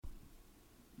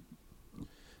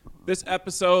This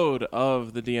episode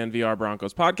of the DNVR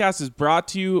Broncos Podcast is brought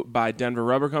to you by Denver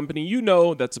Rubber Company. You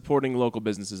know that supporting local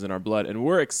businesses in our blood, and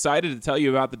we're excited to tell you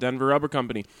about the Denver Rubber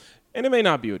Company. And it may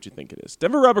not be what you think it is.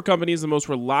 Denver Rubber Company is the most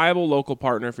reliable local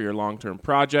partner for your long-term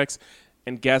projects.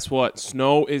 And guess what?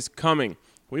 Snow is coming.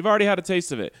 We've already had a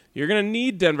taste of it. You're going to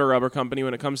need Denver Rubber Company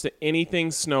when it comes to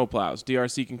anything snow plows.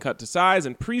 DRC can cut to size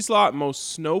and pre-slot most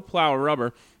snow plow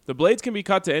rubber. The blades can be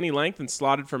cut to any length and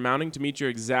slotted for mounting to meet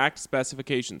your exact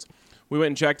specifications. We went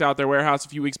and checked out their warehouse a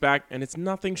few weeks back, and it's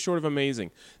nothing short of amazing.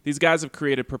 These guys have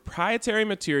created proprietary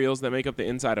materials that make up the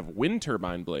inside of wind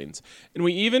turbine blades. And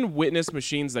we even witnessed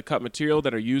machines that cut material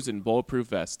that are used in bulletproof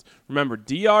vests. Remember,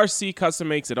 DRC custom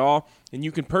makes it all, and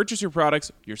you can purchase your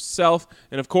products yourself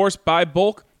and, of course, buy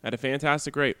bulk at a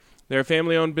fantastic rate. They're a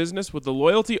family-owned business with the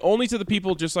loyalty only to the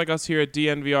people just like us here at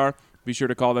DNVR. Be sure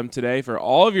to call them today for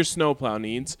all of your snowplow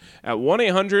needs at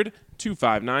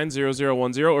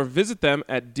 1-800-259-0010 or visit them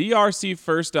at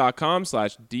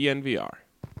drcfirst.com/DNVR.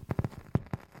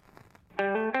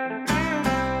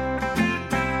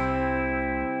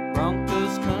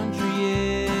 Broncos Country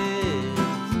is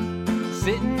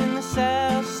sitting in the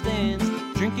south stands,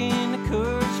 drinking the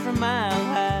Coors from Mile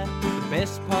High, the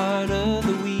best part of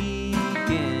the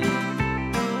weekend,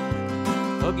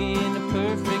 hugging a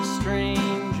perfect stranger.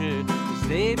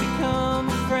 They become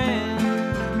a friend,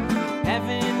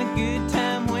 having a good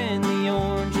time when the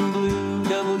orange and blue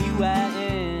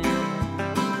WIN.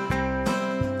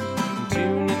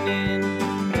 Tuning in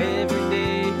every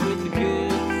day with the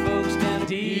good folks down at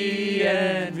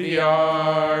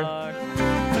DNVR.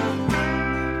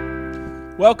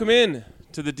 Welcome in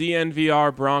to the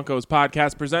DNVR Broncos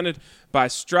Podcast presented by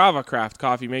Strava Craft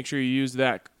Coffee. Make sure you use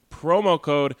that promo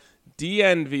code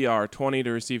DNVR20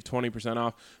 to receive 20%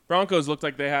 off. Broncos looked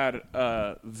like they had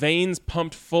veins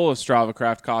pumped full of Strava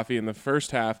Craft coffee in the first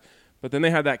half, but then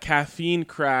they had that caffeine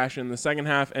crash in the second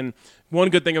half. And one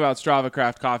good thing about Strava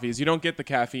Craft coffee is you don't get the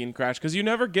caffeine crash because you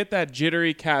never get that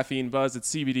jittery caffeine buzz.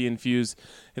 It's CBD infused.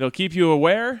 It'll keep you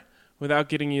aware without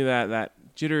getting you that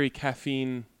jittery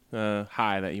caffeine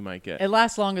high that you might get. It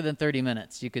lasts longer than 30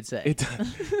 minutes, you could say.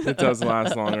 It does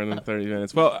last longer than 30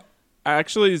 minutes. Well,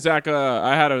 actually, Zach,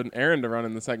 I had an errand to run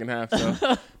in the second half,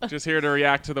 so just here to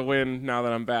react to the win now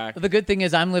that I'm back. The good thing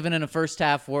is I'm living in a first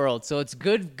half world, so it's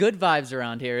good vibes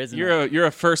around here, isn't it? You're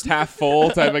a first half full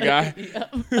type of guy.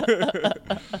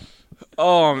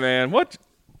 Oh man, what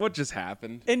just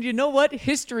happened? And you know what?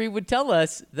 History would tell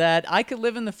us that I could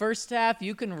live in the first half.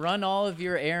 You can run all of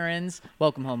your errands.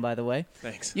 Welcome home, by the way.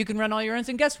 Thanks. You can run all your errands,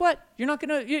 and guess what? You're not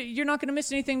gonna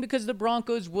miss anything because the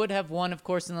Broncos would have won, of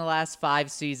course, in the last 5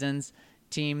 seasons.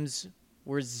 Teams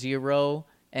were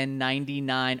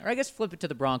 0-99, or I guess flip it to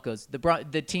the Broncos.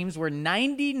 The teams were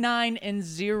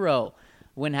 99-0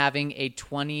 when having a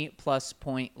 20-plus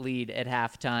point lead at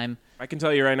halftime. I can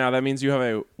tell you right now that means you have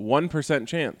a 1%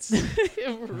 chance.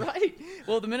 Right.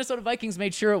 Well, the Minnesota Vikings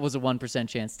made sure it was a 1%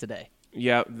 chance today.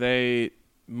 Yeah, they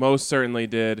most certainly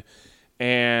did.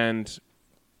 And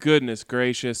goodness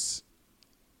gracious,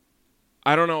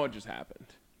 I don't know what just happened.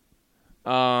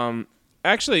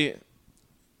 Actually,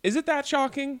 is it that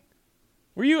shocking?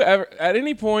 Were you ever, at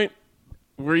any point,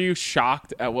 were you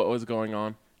shocked at what was going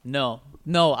on? No,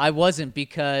 I wasn't,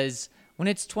 because when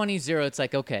it's 20-0, it's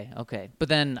like, okay. But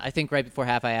then I think right before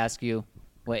half I ask you,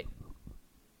 wait,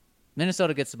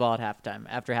 Minnesota gets the ball at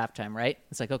after halftime, right?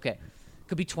 It's like, okay,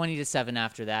 could be 20-7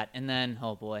 after that. And then,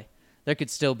 oh boy, there could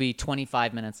still be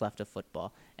 25 minutes left of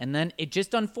football. And then it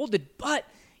just unfolded. But,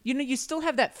 you still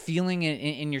have that feeling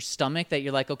in your stomach that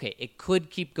you're like, okay, it could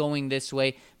keep going this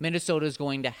way. Minnesota's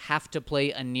going to have to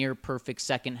play a near-perfect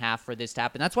second half for this to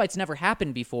happen. That's why it's never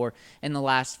happened before in the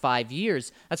last 5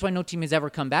 years. That's why no team has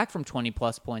ever come back from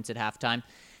 20-plus points at halftime.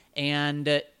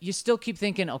 And you still keep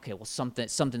thinking, okay, well,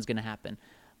 something's going to happen.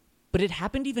 But it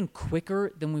happened even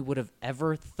quicker than we would have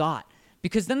ever thought.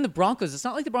 Because then the Broncos, it's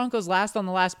not like the Broncos last on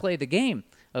the last play of the game,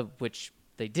 which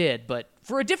they did, but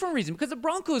for a different reason, because the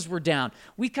Broncos were down.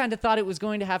 We kind of thought it was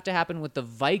going to have to happen with the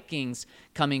Vikings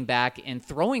coming back and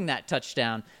throwing that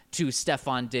touchdown to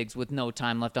Stephon Diggs with no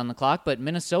time left on the clock, but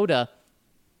Minnesota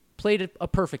played a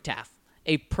perfect half.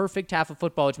 A perfect half of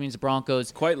football, which means the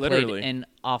Broncos quite literally played an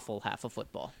awful half of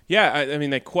football. Yeah, I mean,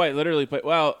 they quite literally played.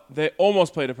 Well, they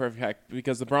almost played a perfect half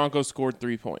because the Broncos scored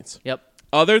 3 points. Yep.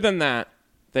 Other than that,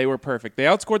 they were perfect. They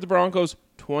outscored the Broncos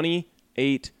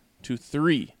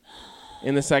 28-3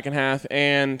 in the second half,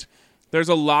 and there's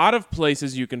a lot of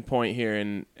places you can point here,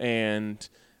 and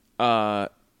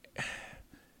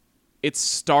it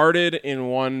started in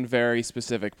one very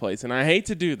specific place, and I hate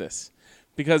to do this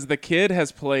because the kid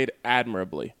has played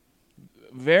admirably,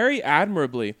 very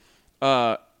admirably.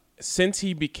 since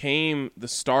he became the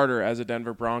starter as a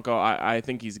Denver Bronco, I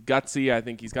think he's gutsy. I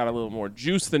think he's got a little more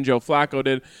juice than Joe Flacco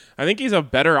did. I think he's a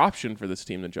better option for this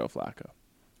team than Joe Flacco.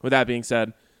 With that being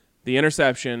said, the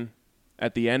interception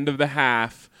at the end of the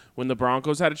half when the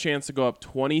Broncos had a chance to go up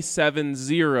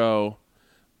 27-0,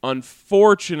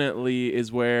 unfortunately,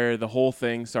 is where the whole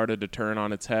thing started to turn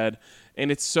on its head.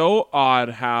 And it's so odd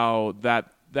how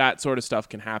that sort of stuff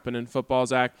can happen in football,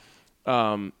 Zach,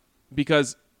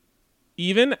 because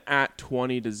even at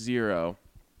 20-0,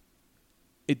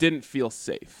 it didn't feel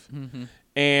safe. Mm-hmm.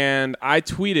 And I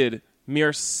tweeted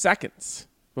mere seconds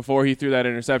before he threw that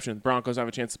interception, Broncos have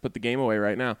a chance to put the game away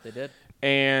right now. They did.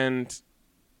 And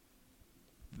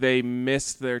they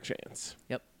missed their chance.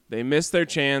 Yep. They missed their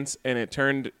chance, and it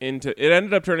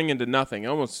ended up turning into nothing. It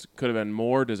almost could have been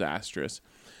more disastrous.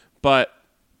 But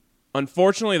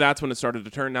unfortunately, that's when it started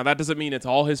to turn. Now, that doesn't mean it's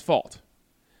all his fault.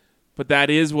 But that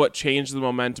is what changed the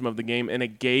momentum of the game, and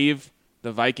it gave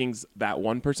the Vikings that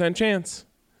 1% chance.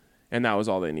 And that was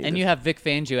all they needed. And you have Vic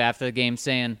Fangio after the game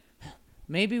saying,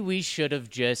 maybe we should have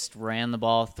just ran the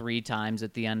ball 3 times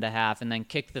at the end of half and then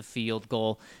kicked the field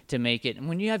goal to make it. And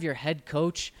when you have your head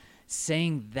coach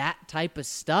saying that type of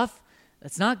stuff,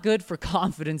 that's not good for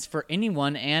confidence for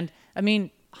anyone. And, I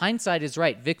mean, hindsight is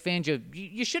right. Vic Fangio,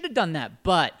 you should have done that.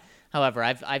 But, however,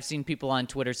 I've seen people on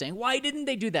Twitter saying, why didn't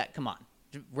they do that? Come on,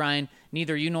 Ryan,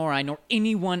 neither you nor I nor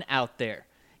anyone out there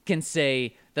can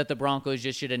say that the Broncos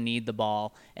just should have kneed the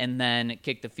ball and then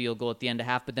kick the field goal at the end of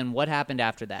half. But then what happened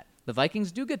after that? The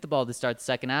Vikings do get the ball to start the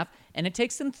second half, and it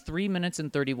takes them 3 minutes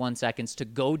and 31 seconds to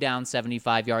go down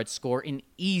 75 yards, score an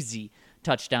easy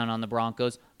touchdown on the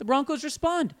Broncos. The Broncos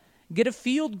respond, get a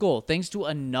field goal thanks to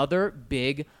another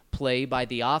big play by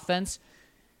the offense.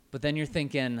 But then you're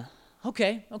thinking,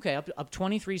 okay, up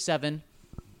 23-7.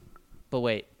 But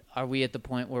wait, are we at the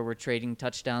point where we're trading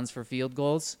touchdowns for field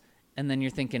goals? And then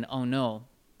you're thinking, oh no,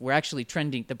 we're actually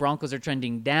trending. The Broncos are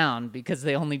trending down because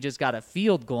they only just got a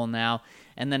field goal now.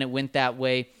 And then it went that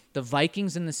way. The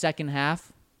Vikings in the second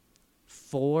half,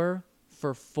 4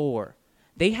 for 4.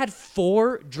 They had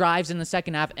 4 drives in the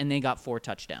second half, and they got 4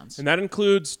 touchdowns. And that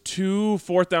includes 2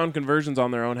 fourth-down conversions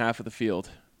on their own half of the field.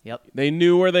 Yep. They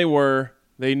knew where they were.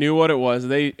 They knew what it was.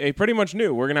 They pretty much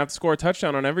knew we're going to have to score a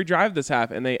touchdown on every drive this half,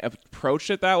 and they approached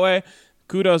it that way.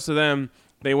 Kudos to them.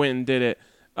 They went and did it.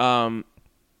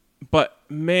 But,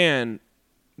 man,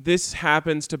 this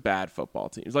happens to bad football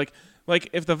teams. Like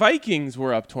if the Vikings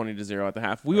were up 20-0 at the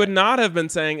half, we would not have been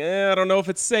saying, I don't know if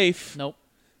it's safe. Nope.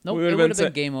 It would have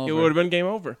been game over. It would have been game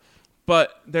over.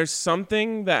 But there's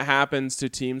something that happens to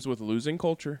teams with losing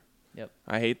culture. Yep.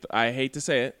 I hate to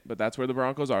say it, but that's where the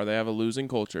Broncos are. They have a losing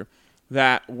culture.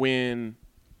 That when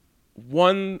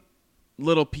one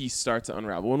little piece starts to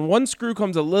unravel, when one screw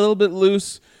comes a little bit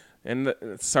loose and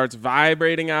it starts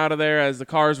vibrating out of there as the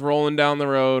car's rolling down the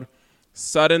road,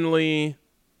 suddenly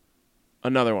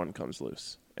another one comes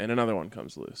loose, and another one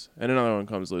comes loose, and another one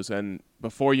comes loose, and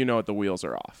before you know it, the wheels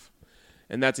are off.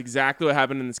 And that's exactly what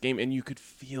happened in this game, and you could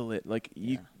feel it.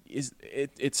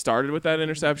 It started with that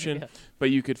interception, but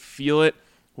you could feel it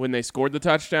when they scored the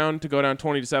touchdown to go down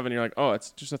 20-7. You're like, oh,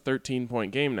 it's just a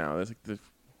 13-point game now.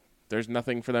 There's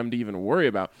nothing for them to even worry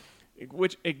about.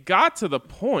 Which it got to the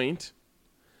point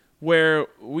where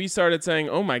we started saying,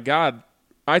 oh, my God.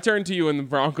 I turned to you when the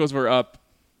Broncos were up,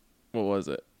 what was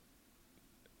it,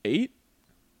 8?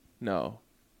 No.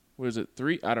 Was it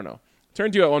 3? I don't know.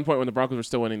 Turned to you at one point when the Broncos were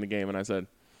still winning the game, and I said,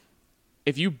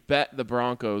 if you bet the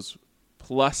Broncos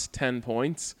plus 10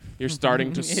 points, you're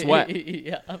starting to sweat.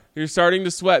 Yeah. You're starting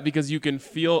to sweat because you can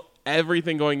feel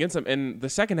everything going against them. And the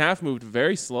second half moved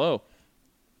very slow.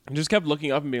 I just kept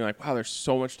looking up and being like, wow, there's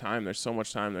so much time. There's so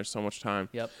much time. There's so much time.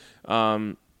 Yep.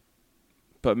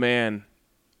 But, man,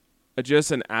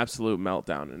 just an absolute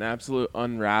meltdown, an absolute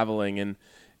unraveling. And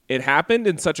it happened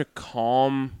in such a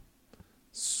calm,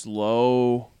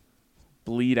 slow,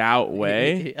 bleed out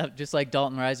way. Just like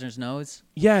Dalton Reisner's nose?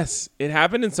 Yes. It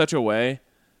happened in such a way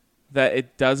that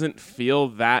it doesn't feel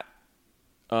that,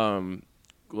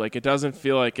 it doesn't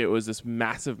feel like it was this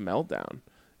massive meltdown.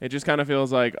 It just kind of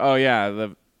feels like, oh, yeah,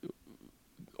 the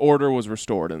order was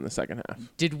restored in the second half.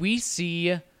 Did we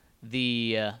see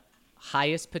the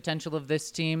highest potential of this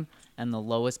team and the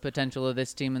lowest potential of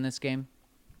this team in this game?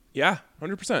 Yeah,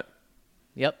 100%.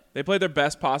 Yep. They played their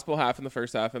best possible half in the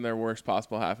first half and their worst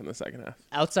possible half in the second half.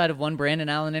 Outside of one Brandon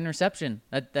Allen interception.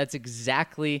 That's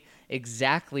exactly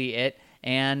it.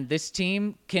 And this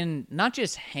team can not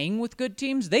just hang with good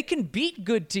teams, they can beat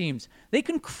good teams. They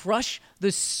can crush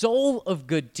the soul of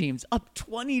good teams. Up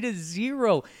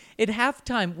 20-0 at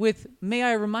halftime with, may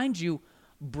I remind you,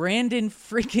 Brandon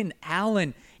freaking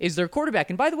Allen is their quarterback.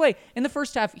 And by the way, in the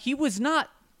first half, he was not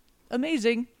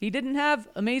amazing. He didn't have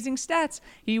amazing stats.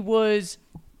 He was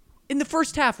in the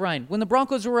first half, Ryan, when the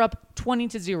Broncos were up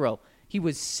 20-0. He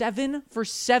was 7 for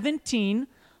 17,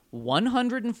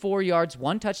 104 yards,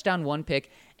 1 touchdown, 1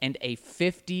 pick, and a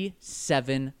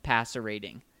 57 passer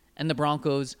rating. And the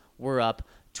Broncos were up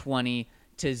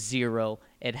 20-0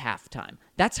 at halftime.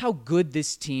 That's how good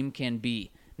this team can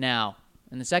be. Now,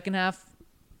 in the second half,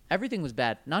 everything was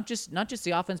bad. Not just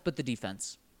the offense, but the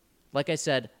defense. Like I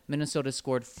said, Minnesota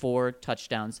scored 4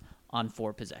 touchdowns on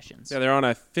 4 possessions. Yeah, they're on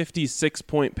a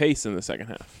 56-point pace in the second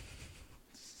half.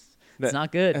 It's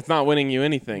not good. It's not winning you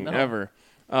anything, ever.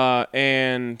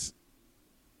 And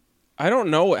I don't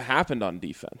know what happened on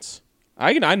defense.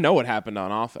 I know what happened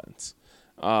on offense.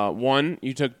 One,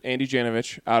 you took Andy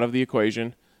Janovich out of the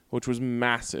equation, which was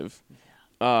massive.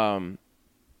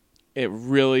 It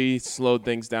really slowed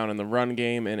things down in the run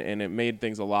game, and it made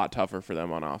things a lot tougher for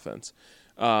them on offense.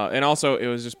 And also, it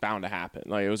was just bound to happen.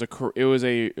 Like it was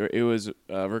a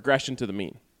regression to the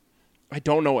mean. I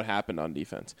don't know what happened on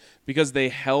defense because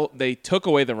they took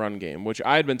away the run game, which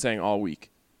I had been saying all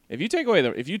week. If you take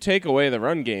away the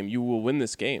run game, you will win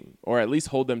this game, or at least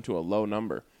hold them to a low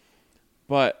number.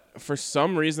 But for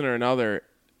some reason or another,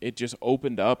 it just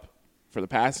opened up for the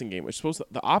passing game, which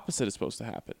the opposite is supposed to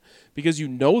happen because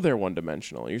they're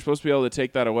one-dimensional. You're supposed to be able to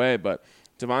take that away, but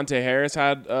Devontae Harris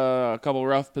had a couple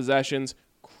rough possessions.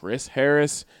 Chris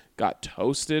Harris got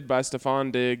toasted by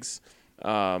Stephon Diggs.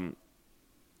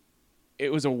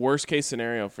 It was a worst-case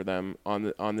scenario for them on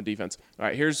the defense. All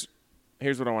right, here's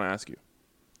what I want to ask you.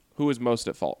 Who is most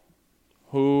at fault?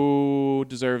 Who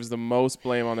deserves the most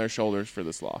blame on their shoulders for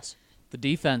this loss? The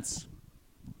defense.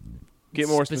 Get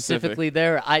more specifically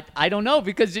there. I don't know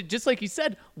because just like you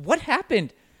said, what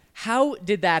happened? How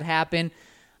did that happen?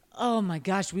 Oh my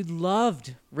gosh, we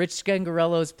loved Rich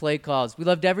Scangarello's play calls. We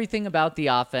loved everything about the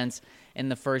offense in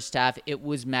the first half. It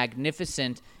was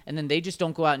magnificent, and then they just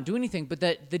don't go out and do anything. But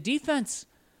the defense,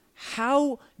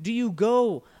 how do you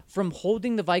go from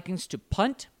holding the Vikings to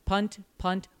punt,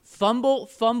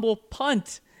 fumble,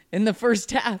 punt in the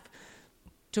first half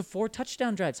to 4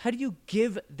 touchdown drives? How do you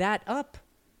give that up?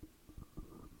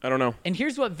 I don't know. And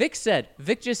here's what Vic said.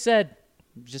 Vic just said,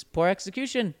 just poor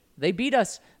execution. They beat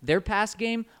us. Their pass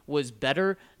game was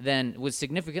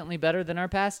significantly better than our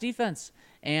pass defense.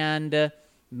 And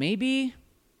maybe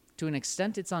to an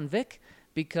extent it's on Vic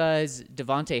because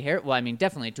Devontae Harris,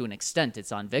 definitely to an extent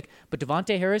it's on Vic, but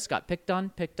Devontae Harris got picked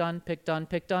on.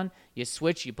 You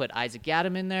switch, you put Isaac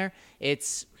Yiadom in there.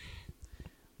 It's,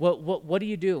 what do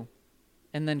you do?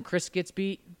 And then Chris gets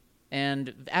beat.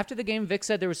 And after the game, Vic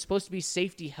said there was supposed to be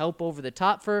safety help over the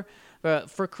top for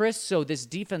Chris. So this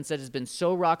defense that has been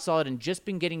so rock solid and just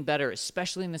been getting better,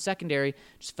 especially in the secondary,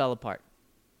 just fell apart.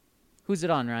 Who's it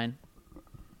on, Ryan?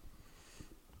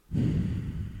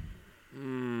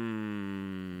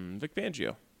 Vic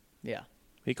Fangio. Yeah.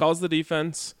 He calls the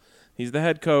defense. He's the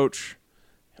head coach.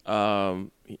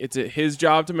 It's his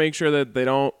job to make sure that they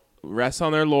don't rest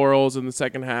on their laurels in the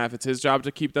second half. It's his job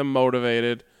to keep them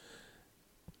motivated.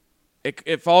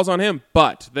 It falls on him,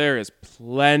 but there is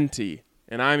plenty,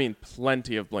 and I mean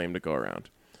plenty of blame to go around.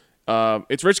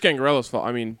 It's Rich Gangarello's fault.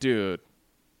 I mean, dude,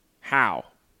 how?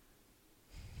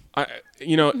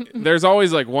 There's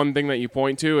always like one thing that you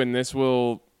point to, and this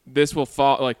will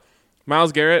fall. Like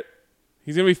Myles Garrett,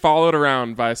 he's gonna be followed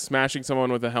around by smashing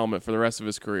someone with a helmet for the rest of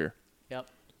his career. Yep.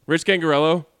 Rich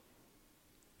Gangarello,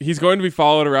 he's going to be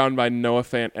followed around by Noah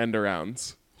Fant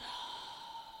end-arounds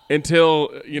until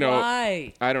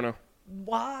Why? I don't know.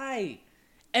 Why?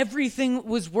 Everything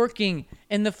was working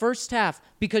in the first half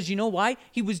because you know why?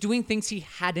 He was doing things he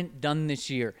hadn't done this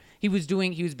year. He was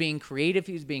being creative,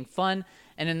 he was being fun,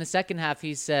 and in the second half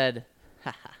he said,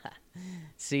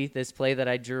 see this play that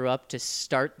I drew up to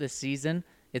start the season?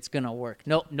 It's going to work.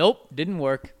 Nope, didn't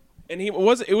work. And it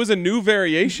was a new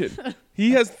variation.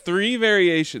 He has 3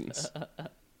 variations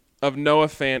of Noah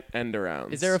Fant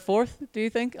end-arounds. Is there a 4th, do you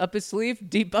think? Up his sleeve?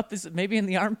 Deep up his, maybe in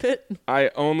the armpit?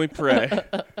 I only pray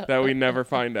that we never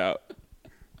find out.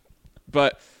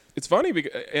 But it's funny,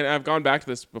 because, and I've gone back to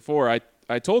this before.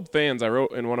 I told fans, I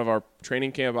wrote in one of our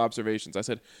training camp observations, I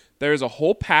said, there's a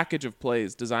whole package of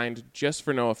plays designed just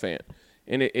for Noah Fant.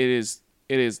 And it is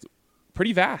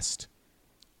pretty vast.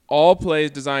 All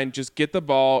plays designed just get the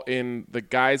ball in the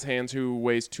guy's hands who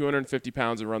weighs 250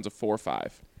 pounds and runs a 4.5.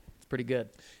 It's pretty good.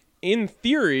 In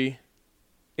theory,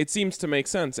 it seems to make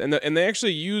sense. And they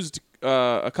actually used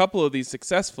a couple of these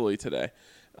successfully today.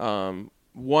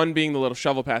 One being the little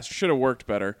shovel pass. Should have worked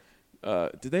better.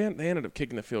 They ended up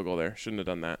kicking the field goal there. Shouldn't have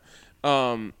done that.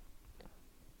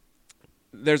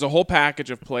 There's a whole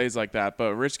package of plays like that.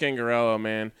 But Rich Gangarello,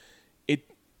 man,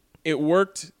 it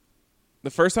worked the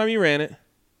first time you ran it,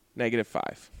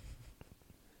 -5.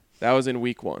 That was in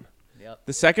week 1. Yep.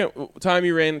 The second time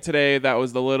you ran it today, that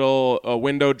was the little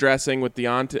window dressing with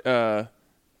Deontay.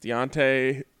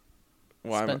 Spencer.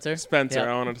 Yep.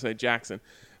 I wanted to say Jackson.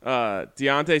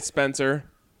 Deontay Spencer.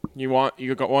 You want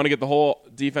to get the whole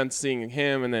defense seeing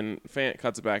him, and then Fant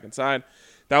cuts it back inside.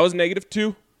 That was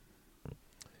 -2.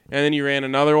 And then you ran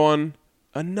another one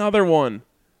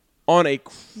on a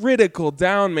critical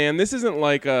down, man. This isn't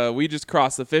like we just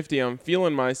crossed the 50, I'm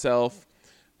feeling myself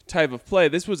type of play.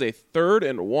 This was a 3rd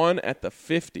and 1 at the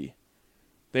 50.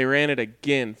 They ran it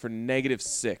again for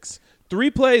 -6.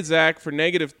 3 plays, Zach, for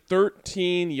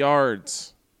 -13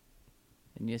 yards.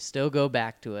 And you still go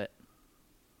back to it.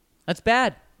 That's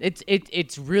bad.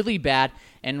 It's really bad.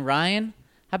 And Ryan,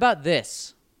 how about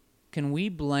this? Can we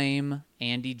blame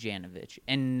Andy Janovich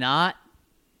and not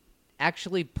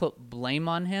actually put blame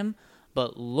on him,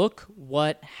 but look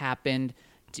what happened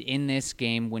in this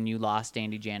game when you lost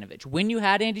Andy Janovich. When you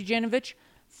had Andy Janovich,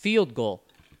 field goal,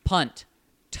 punt,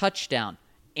 touchdown.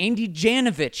 Andy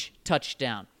Janovich,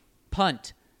 touchdown,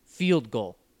 punt, field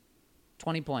goal.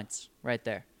 20 points right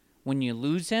there. When you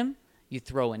lose him, you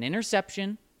throw an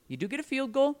interception, you do get a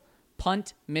field goal,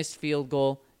 punt, missed field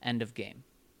goal, end of game.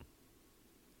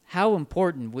 How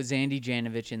important was Andy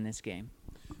Janovich in this game?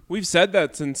 We've said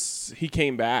that since he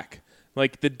came back.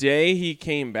 Like, the day he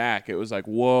came back, it was like,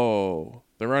 whoa,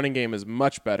 the running game is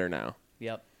much better now.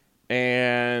 Yep.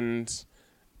 And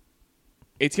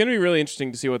it's going to be really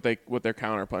interesting to see what their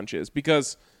counterpunch is,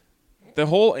 because the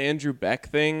whole Andrew Beck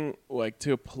thing, like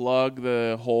to plug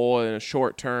the hole in a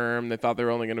short term, they thought they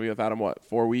were only going to be without him,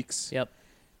 4 weeks? Yep.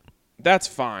 That's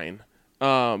fine.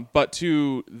 But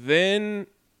to then,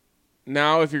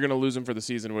 now if you're going to lose him for the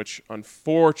season, which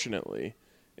unfortunately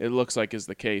it looks like is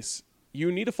the case,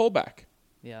 you need a fullback.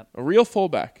 Yep. A real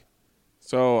fullback.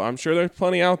 So I'm sure there's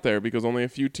plenty out there because only a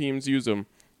few teams use them.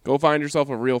 Go find yourself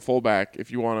a real fullback if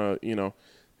you want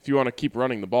to, keep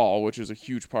running the ball, which is a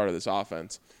huge part of this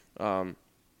offense. But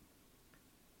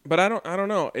I don't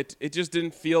know. It just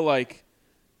didn't feel like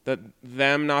that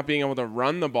them not being able to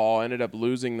run the ball ended up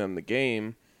losing them the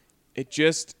game.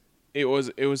 It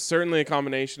was certainly a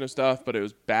combination of stuff, but it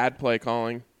was bad play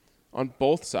calling on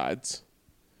both sides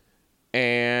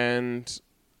and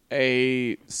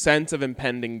a sense of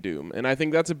impending doom. And I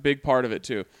think that's a big part of it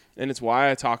too. And it's why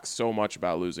I talk so much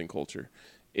about losing culture.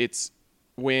 It's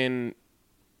when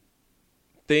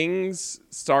things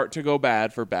start to go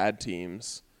bad for bad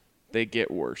teams, they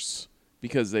get worse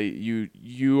because they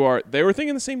were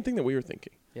thinking the same thing that we were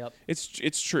thinking. Yep.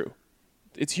 It's true.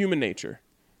 It's human nature.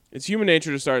 It's human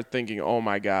nature to start thinking, "Oh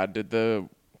my God, did the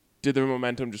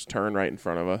momentum just turn right in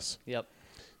front of us?" Yep.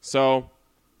 So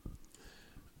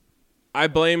I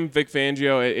blame Vic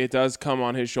Fangio. It does come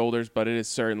on his shoulders, but it is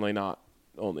certainly not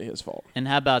only his fault. And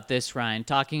how about this, Ryan?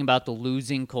 Talking about the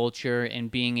losing culture and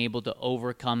being able to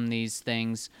overcome these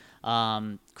things.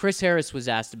 Chris Harris was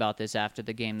asked about this after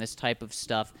the game, this type of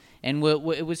stuff. And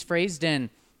it was phrased in,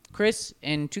 Chris,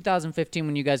 in 2015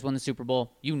 when you guys won the Super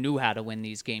Bowl, you knew how to win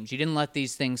these games. You didn't let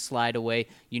these things slide away.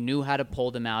 You knew how to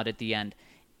pull them out at the end.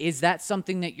 Is that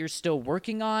something that you're still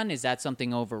working on? Is that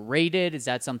something overrated? Is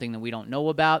that something that we don't know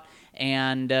about?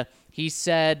 And he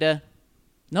said,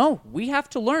 no, we have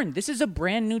to learn. This is a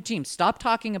brand new team. Stop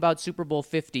talking about Super Bowl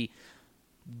 50.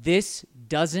 This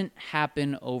doesn't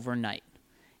happen overnight.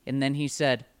 And then he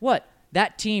said, what?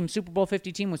 That team, Super Bowl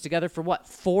 50 team, was together for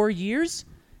 4 years?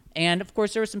 And, of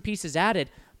course, there were some pieces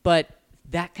added, but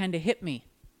that kind of hit me.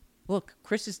 Look,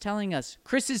 Chris is telling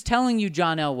you,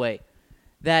 John Elway,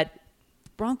 that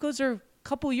Broncos are a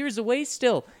couple years away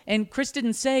still. And Chris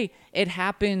didn't say it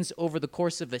happens over the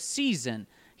course of a season.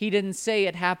 He didn't say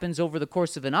it happens over the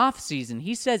course of an off season.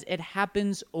 He says it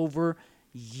happens over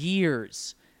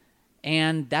years.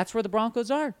 And that's where the Broncos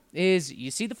are. Is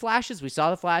you see the flashes. We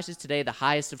saw the flashes today, the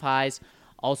highest of highs,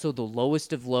 also the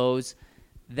lowest of lows.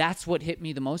 That's what hit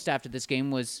me the most after this game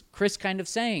was Chris kind of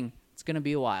saying it's going to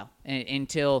be a while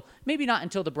maybe not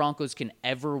until the Broncos can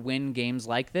ever win games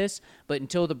like this, but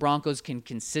until the Broncos can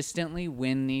consistently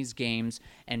win these games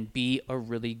and be a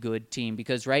really good team.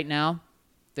 Because right now,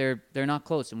 they're not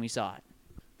close, and we saw it.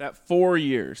 That 4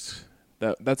 years,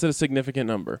 that's a significant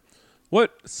number.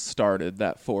 What started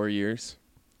that 4 years?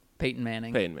 Peyton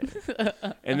Manning.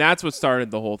 And that's what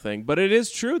started the whole thing. But it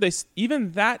is true.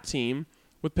 Even that team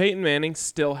with Peyton Manning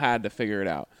still had to figure it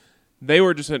out. They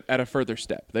were just at a further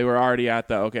step. They were already at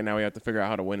now we have to figure out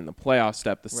how to win in the playoff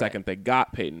step the second they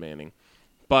got Peyton Manning.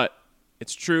 But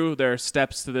it's true. There are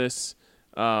steps to this.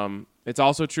 It's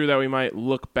also true that we might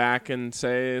look back and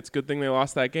say it's a good thing they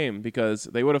lost that game because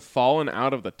they would have fallen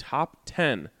out of the top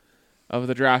 10 of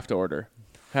the draft order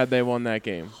had they won that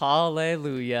game.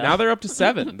 Hallelujah. Now they're up to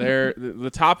 7.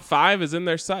 The top 5 is in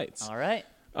their sights. All right.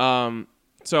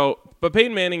 But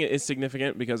Peyton Manning is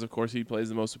significant because, of course, he plays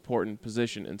the most important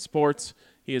position in sports.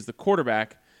 He is the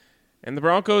quarterback. And the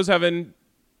Broncos have an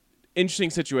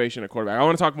interesting situation at quarterback. I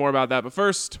want to talk more about that. But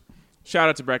first, shout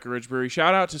out to Breckenridge Brewery.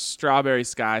 Shout out to Strawberry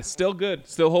Sky. Still good.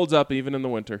 Still holds up even in the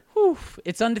winter. Whew,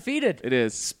 it's undefeated. It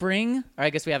is. Spring, or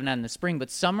I guess we haven't had in the spring, but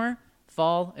summer,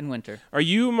 fall, and winter. Are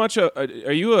you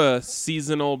a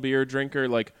seasonal beer drinker?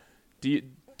 Like,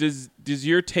 does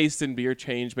your taste in beer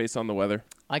change based on the weather?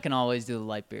 I can always do the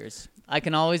light beers. I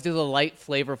can always do the light,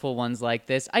 flavorful ones like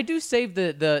this. I do save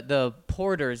the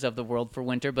porters of the world for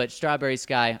winter, but Strawberry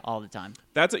Sky all the time.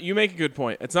 You make a good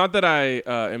point. It's not that I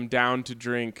am down to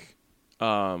drink.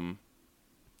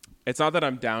 It's not that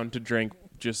I'm down to drink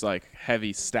just like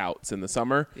heavy stouts in the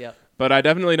summer. Yep. But I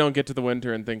definitely don't get to the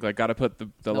winter and think like got to put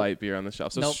the light beer on the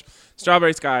shelf. So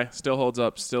Strawberry Sky still holds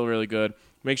up, still really good.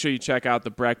 Make sure you check out the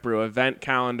Breck Brew event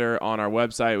calendar on our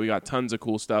website. We got tons of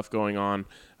cool stuff going on.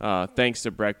 Thanks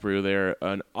to Breck Brew. They're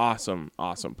an awesome,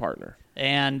 awesome partner.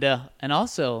 And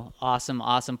also awesome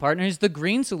partner is the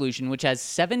Green Solution, which has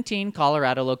 17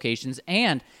 Colorado locations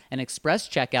and an express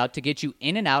checkout to get you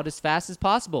in and out as fast as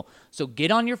possible. So get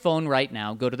on your phone right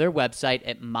now, go to their website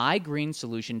at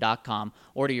mygreensolution.com,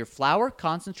 order your flour,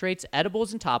 concentrates,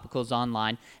 edibles, and topicals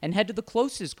online, and head to the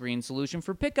closest Green Solution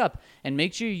for pickup. And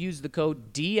make sure you use the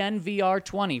code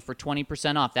DNVR20 for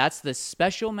 20% off. That's the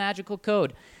special magical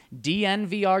code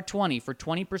DNVR20 for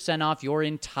 20% off your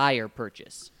entire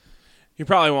purchase. You're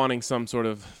probably wanting some sort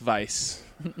of vice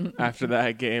after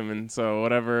that game, and so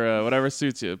whatever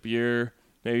suits you. Beer,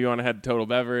 maybe you want to head to Total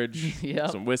Beverage, Yep.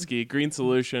 Some whiskey, Green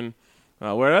Solution,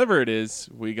 wherever it is,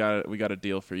 we got a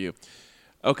deal for you.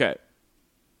 Okay,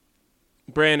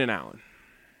 Brandon Allen,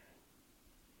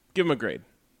 give him a grade.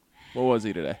 What was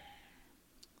he today?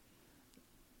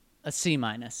 A C-.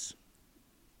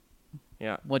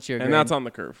 Yeah, What's your grade? And that's on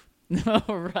the curve.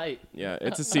 Right. Yeah,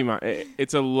 it's a C-.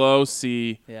 It's a low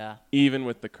C. Yeah. Even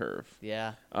with the curve.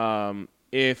 Yeah.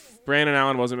 If Brandon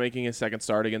Allen wasn't making his second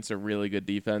start against a really good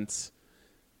defense,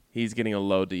 he's getting a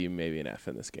low D, maybe an F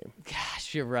in this game.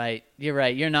 Gosh, you're right.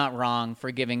 You're not wrong for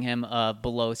giving him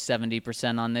below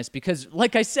 70% on this because,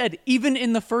 like I said, even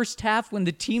in the first half when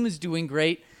the team is doing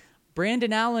great,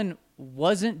 Brandon Allen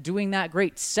wasn't doing that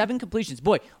great. 7 completions.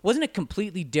 Boy, wasn't it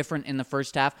completely different in the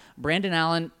first half? Brandon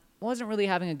Allen wasn't really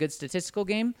having a good statistical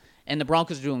game, and the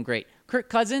Broncos are doing great. Kirk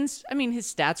Cousins, I mean,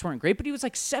 his stats weren't great, but he was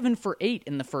like 7 for 8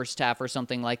 in the first half or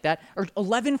something like that, or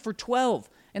 11 for 12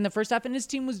 in the first half, and his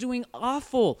team was doing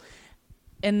awful.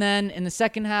 And then in the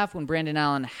second half, when Brandon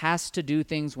Allen has to do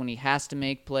things, when he has to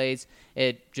make plays,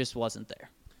 it just wasn't there.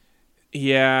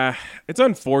 Yeah, it's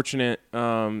unfortunate.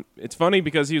 It's funny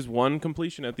because he was 1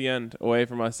 completion at the end away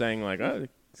from us saying, like, oh,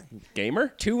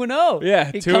 gamer? 2-0. Yeah,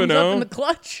 2-0. He comes up in the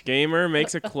clutch. Gamer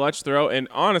makes a clutch throw. And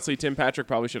honestly, Tim Patrick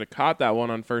probably should have caught that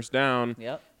one on first down.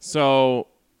 Yep. So,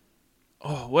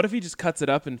 what if he just cuts it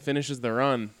up and finishes the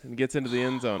run and gets into the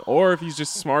end zone? Or if he's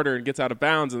just smarter and gets out of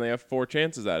bounds and they have 4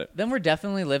 chances at it? Then we're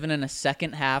definitely living in a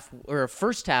second half or a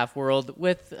first half world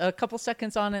with a couple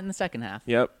seconds on it in the second half.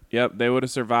 Yep. They would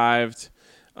have survived.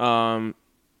 I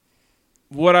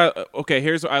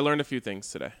learned a few things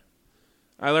today.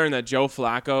 I learned that Joe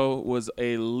Flacco was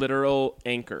a literal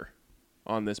anchor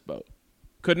on this boat.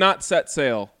 Could not set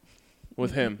sail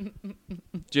with him.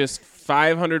 Just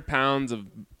 500 pounds of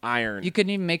iron. You couldn't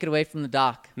even make it away from the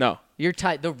dock. No. You're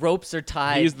tied. The ropes are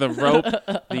tied. He's the rope,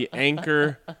 the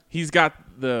anchor. He's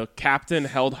got the captain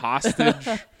held hostage.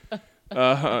 Rich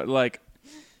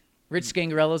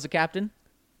Scangarello's the captain?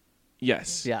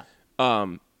 Yes. Yeah.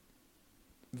 Joe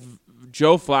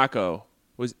Flacco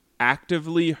was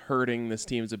actively hurting this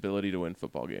team's ability to win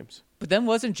football games. But then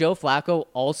wasn't Joe Flacco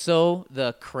also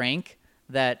the crank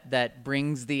that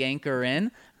brings the anchor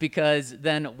in? Because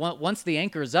then once the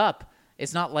anchor's up,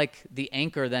 it's not like the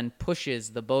anchor then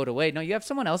pushes the boat away. No, you have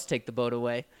someone else take the boat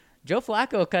away. Joe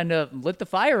Flacco kind of lit the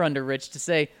fire under Rich to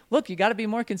say, look, you got to be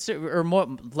more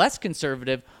less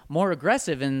conservative, more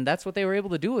aggressive, and that's what they were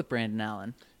able to do with Brandon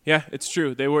Allen. Yeah, it's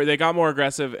true. They got more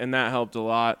aggressive, and that helped a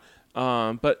lot.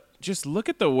 But just look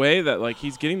at the way that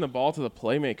he's getting the ball to the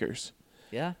playmakers.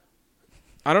 Yeah.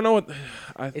 I don't know what.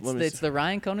 It's the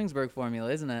Ryan Koenigsberg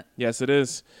formula, isn't it? Yes, it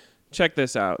is. Check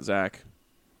this out, Zach.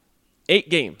 8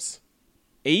 games.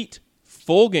 8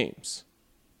 full games.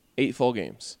 8 full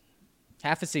games.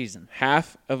 Half a season.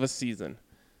 Half of a season.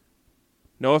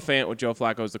 Noah Fant with Joe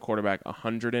Flacco as the quarterback,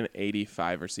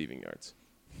 185 receiving yards.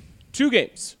 2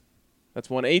 games. That's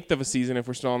 1/8 of a season if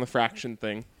we're still on the fraction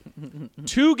thing.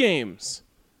 2 games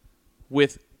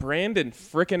with Brandon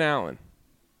frickin' Allen.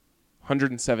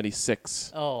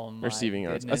 176 my receiving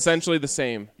yards. goodness. Essentially the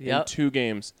same in 2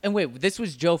 games. And wait, this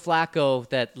was Joe Flacco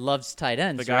that loves tight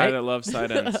ends, The guy right? that loves tight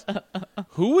ends.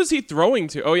 Who was he throwing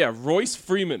to? Oh, yeah, Royce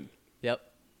Freeman. Yep.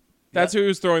 That's who he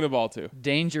was throwing the ball to.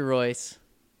 Danger Royce.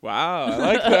 Wow, I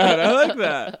like that. I like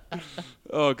that.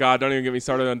 Oh, God, don't even get me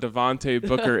started on Devontae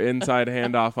Booker inside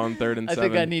handoff on 3rd and 7. I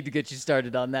think I need to get you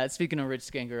started on that. Speaking of Rich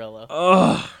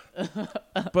Scangarello.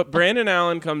 But Brandon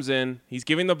Allen comes in. He's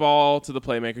giving the ball to the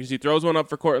playmakers. He throws one up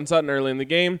for Courtland Sutton early in the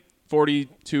game,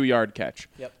 42-yard catch.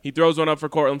 Yep. He throws one up for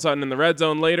Courtland Sutton in the red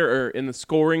zone later, or in the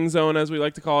scoring zone, as we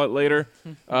like to call it later.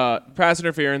 Pass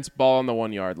interference, ball on the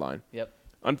 1-yard line. Yep.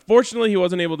 Unfortunately, he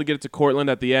wasn't able to get it to Courtland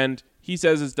at the end. He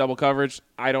says it's double coverage.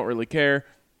 I don't really care.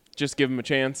 Just give him a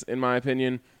chance, in my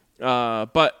opinion.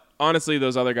 But honestly,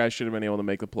 those other guys should have been able to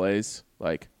make the plays.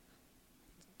 Like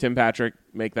Tim Patrick,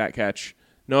 make that catch.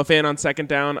 Noah Fant on 2nd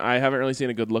down. I haven't really seen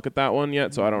a good look at that one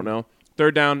yet, so I don't know.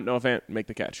 3rd down, Noah Fant, make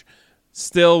the catch.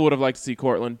 Still would have liked to see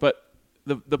Courtland, but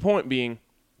the point being,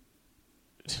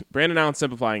 Brandon Allen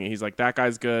simplifying it. He's like, that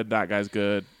guy's good,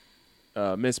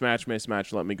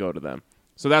 mismatch, let me go to them.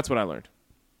 So that's what I learned.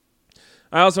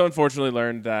 I also unfortunately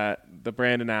learned that the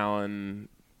Brandon Allen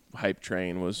hype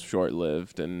train was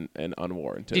short-lived and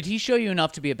unwarranted. Did he show you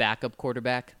enough to be a backup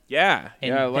quarterback? Yeah.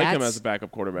 And I like him as a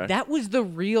backup quarterback. That was the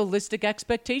realistic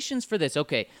expectations for this.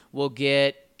 Okay, we'll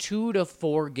get 2 to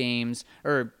 4 games,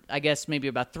 or I guess maybe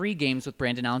about 3 games with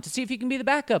Brandon Allen to see if he can be the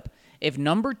backup. If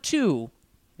number 2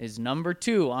 is number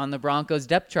 2 on the Broncos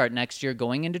depth chart next year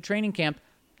going into training camp,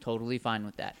 totally fine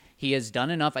with that. He has done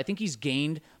enough. I think he's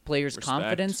gained players'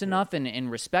 confidence enough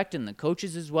and respect, and the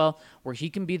coaches as well, where he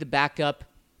can be the backup,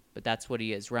 but that's what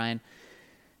he is. Ryan,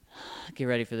 get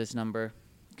ready for this number.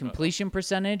 Completion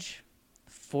percentage,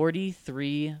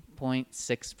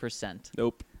 43.6%.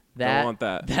 Nope. Don't want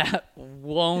that. That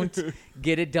won't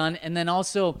get it done. And then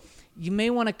also, you may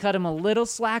want to cut him a little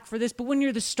slack for this, but when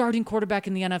you're the starting quarterback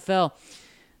in the NFL,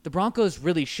 the Broncos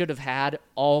really should have had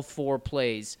all 4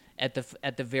 plays at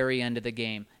the very end of the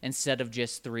game instead of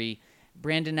just 3.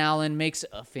 Brandon Allen makes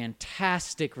a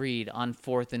fantastic read on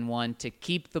 4th and 1 to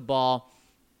keep the ball.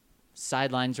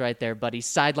 Sidelines right there, buddy.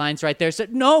 Sidelines right there. So,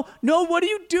 no, what are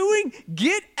you doing?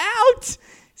 Get out!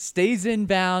 Stays in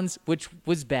bounds, which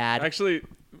was bad. Actually,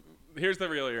 here's the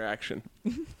real reaction.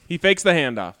 He fakes the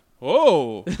handoff.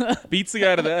 Whoa! Beats the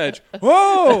guy to the edge.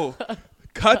 Whoa!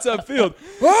 Cuts upfield.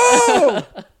 Whoa!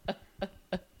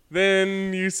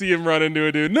 Then you see him run into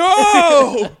a dude.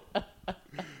 No!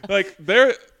 Like,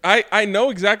 I know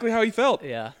exactly how he felt.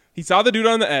 Yeah. He saw the dude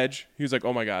on the edge. He was like,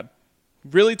 oh, my God.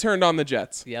 Really turned on the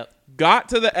Jets. Yep. Got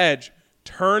to the edge.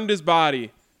 Turned his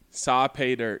body. Saw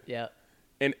pay dirt. Yep.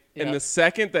 And the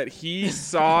second that he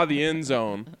saw the end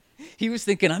zone, he was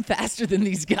thinking, I'm faster than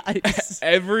these guys.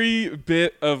 every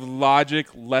bit of logic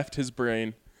left his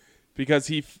brain because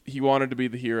he wanted to be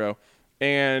the hero.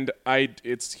 And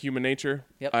it's human nature.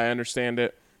 Yep. I understand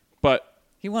it. But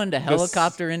he wanted to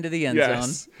helicopter into the end zone.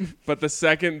 But the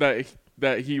second that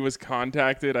he was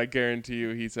contacted, I guarantee you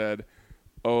he said,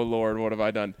 oh, Lord, what have I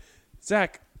done?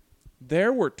 Zach,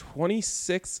 there were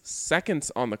 26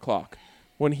 seconds on the clock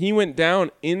when he went down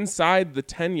inside the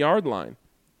 10-yard line.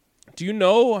 Do you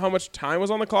know how much time was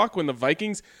on the clock when the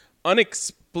Vikings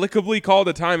inexplicably called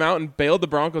a timeout and bailed the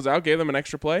Broncos out, gave them an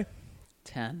extra play?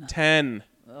 10.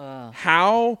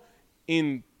 How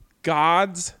in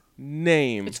God's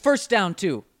name? It's first down,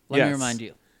 too. Let me remind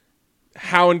you.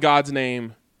 How in God's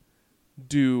name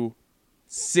do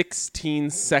 16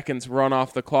 seconds run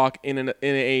off the clock in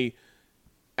a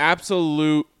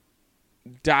absolute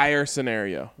dire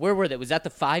scenario? Where were they? Was that the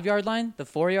 5-yard line? The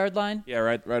 4-yard line? Yeah,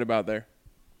 right about there.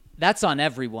 That's on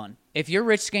everyone. If you're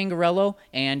Rich Scangarello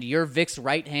and you're Vic's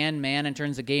right-hand man in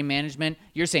terms of game management,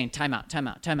 you're saying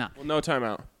timeout. Well, no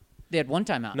timeout. They had 1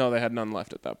 timeout. No, they had none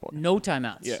left at that point. No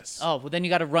timeouts. Yes. Oh, well, then you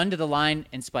got to run to the line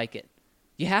and spike it.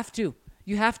 You have to.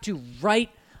 You have to right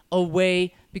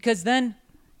away because then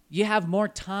you have more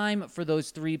time for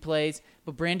those 3 plays.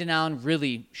 But Brandon Allen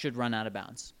really should run out of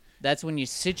bounds. That's when you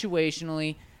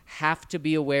situationally have to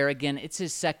be aware. Again, it's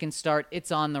his second start. It's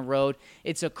on the road.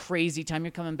 It's a crazy time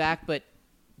you're coming back. But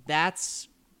that's,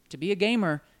 to be a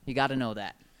gamer, you got to know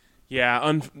that.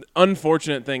 Yeah,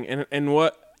 unfortunate thing. And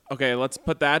what... Okay, let's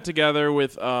put that together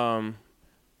with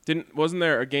wasn't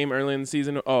there a game early in the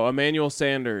season? Oh, Emmanuel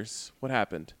Sanders. What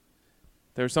happened?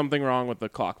 There was something wrong with the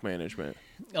clock management.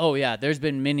 Oh yeah, there's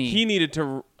been many. He needed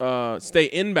to stay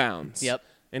in bounds. Yep.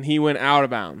 And he went out of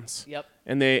bounds. Yep.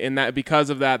 And that because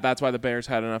of that, that's why the Bears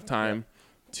had enough time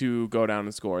to go down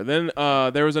and score. Then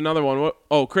there was another one.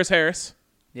 Chris Harris.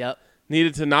 Yep.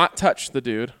 Needed to not touch the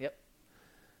dude. Yep.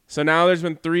 So now there's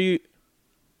been 3.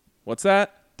 What's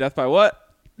that? Death by what?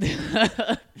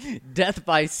 Death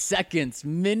by seconds,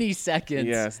 milliseconds.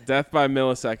 Yes, death by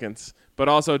milliseconds, but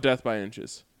also death by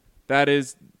inches. That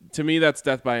is, to me, that's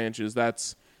death by inches.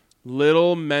 That's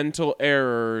little mental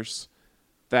errors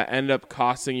that end up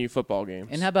costing you football games.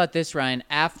 And how about this, Ryan?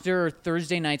 After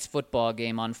Thursday night's football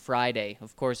game on Friday,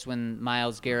 of course, when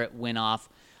Myles Garrett went off,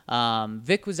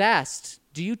 Vic was asked,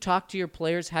 do you talk to your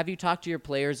players? Have you talked to your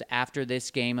players after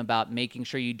this game about making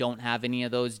sure you don't have any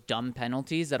of those dumb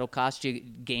penalties that'll cost you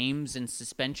games and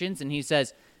suspensions? And he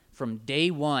says, from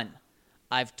day one,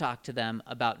 I've talked to them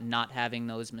about not having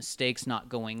those mistakes, not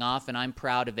going off, and I'm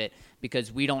proud of it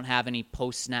because we don't have any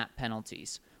post-snap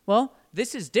penalties. Well,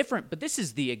 this is different, but this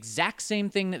is the exact same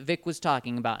thing that Vic was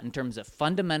talking about in terms of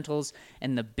fundamentals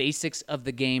and the basics of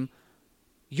the game.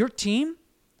 Your team,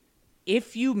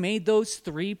 if you made those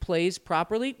 3 plays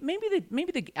properly, maybe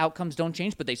the outcomes don't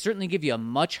change, but they certainly give you a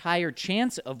much higher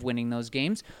chance of winning those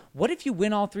games. What if you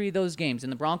win all 3 of those games,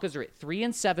 and the Broncos are at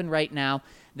 3-7 right now,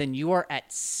 then you are at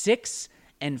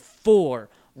 6-4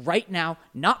 right now,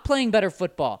 not playing better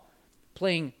football,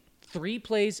 playing 3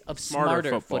 plays of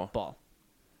smarter football.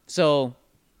 So,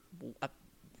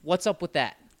 what's up with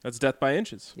that? That's death by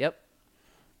inches. Yep.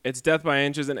 It's death by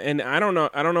inches, and I don't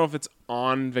know if it's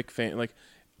on Vic Fangio. Like,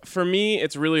 for me,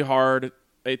 it's really hard.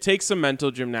 It takes some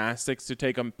mental gymnastics to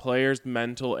take a player's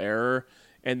mental error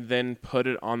and then put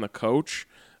it on the coach.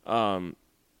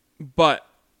 But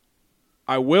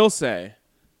I will say,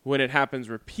 when it happens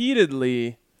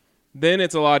repeatedly, then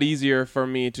it's a lot easier for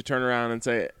me to turn around and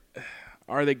say,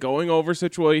 are they going over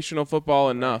situational football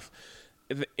enough?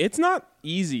 It's not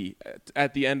easy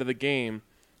at the end of the game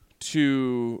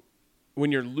to,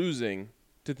 when you're losing,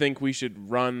 to think we should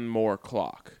run more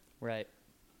clock. Right.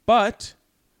 But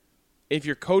if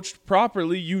you're coached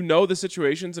properly, you know the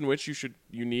situations in which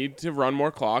you need to run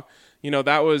more clock. You know,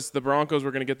 that was the Broncos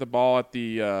were going to get the ball at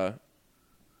the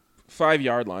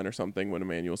 5-yard line or something when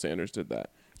Emmanuel Sanders did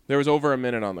that. There was over a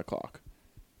minute on the clock.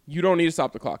 You don't need to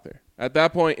stop the clock there. At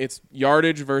that point, it's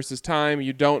yardage versus time.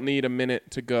 You don't need a minute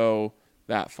to go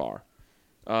that far.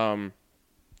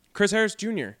 Chris Harris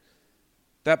Jr.,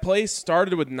 that play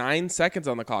started with 9 seconds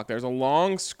on the clock. There's a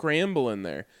long scramble in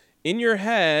there. In your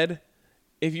head,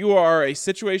 if you are a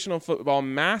situational football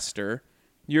master,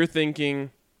 you're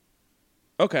thinking,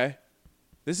 okay,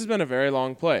 this has been a very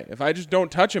long play. If I just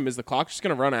don't touch him, is the clock just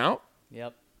going to run out?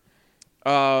 Yep.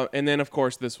 And then, of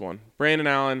course, this one. Brandon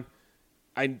Allen,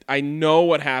 I know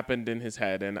what happened in his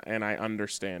head, and I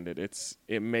understand it.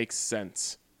 It makes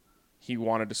sense. He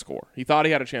wanted to score. He thought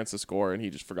he had a chance to score, and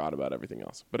he just forgot about everything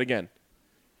else. But again,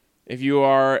 if you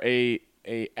are a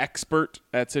expert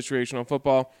at situational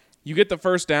football, you get the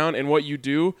first down, and what you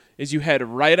do is you head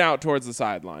right out towards the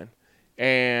sideline.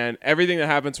 And everything that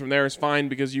happens from there is fine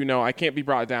because you know I can't be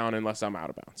brought down unless I'm out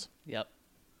of bounds. Yep.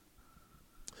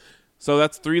 So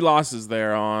that's 3 losses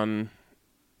there on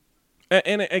 –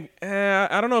 and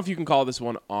I don't know if you can call this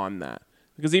one on that.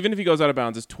 Because even if he goes out of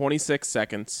bounds, it's 26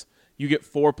 seconds. You get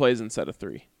 4 plays instead of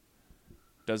 3.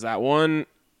 Does that one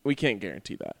 – we can't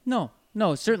guarantee that. No,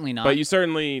 certainly not. But you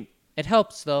certainly – it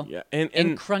helps, though. Yeah,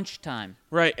 in crunch time.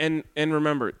 Right, and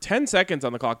remember, 10 seconds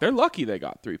on the clock. They're lucky they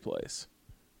got 3 plays.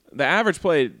 The average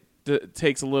play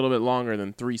takes a little bit longer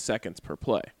than 3 seconds per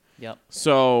play. Yep.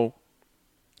 So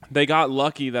they got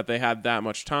lucky that they had that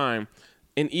much time,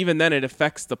 and even then it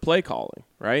affects the play calling,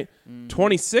 right?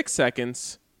 26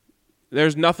 seconds,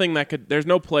 there's no play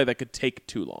that could take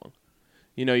too long.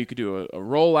 You know, you could do a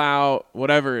rollout,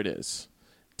 whatever it is.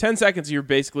 10 seconds, you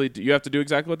have to do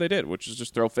exactly what they did, which is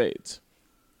just throw fades.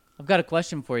 I've got a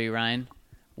question for you, Ryan.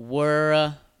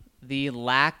 Were the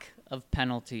lack of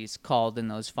penalties called in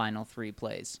those final 3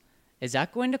 plays, is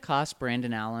that going to cost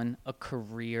Brandon Allen a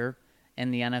career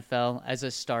in the NFL as a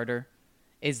starter?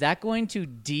 Is that going to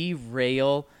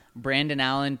derail Brandon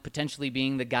Allen potentially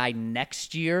being the guy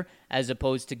next year as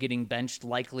opposed to getting benched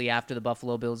likely after the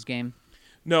Buffalo Bills game?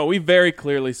 No, we very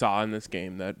clearly saw in this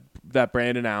game that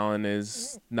Brandon Allen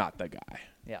is not the guy.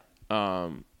 Yeah.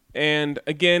 And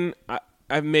again,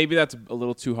 I maybe that's a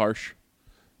little too harsh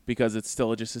because it's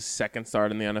still just his second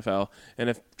start in the NFL. And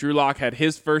if Drew Lock had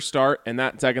his first start and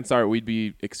that second start, we'd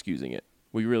be excusing it.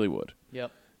 We really would.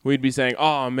 Yep. We'd be saying,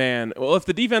 "Oh man, well if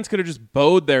the defense could have just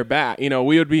bowed their back, you know,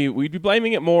 we'd be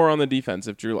blaming it more on the defense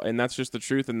if Drew." And that's just the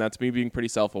truth, and that's me being pretty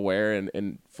self-aware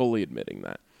and fully admitting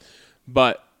that.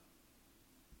 But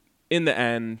in the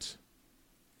end,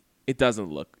 it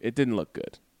didn't look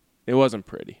good. It wasn't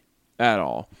pretty at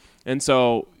all. And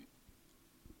so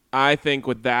I think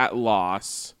with that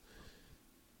loss,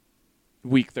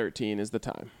 Week 13 is the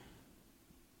time.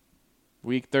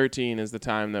 Week 13 is the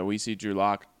time that we see Drew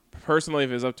Lock. Personally, if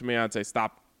it was up to me, I'd say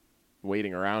stop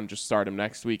waiting around. Just start him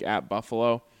next week at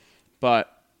Buffalo.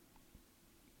 But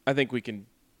I think we can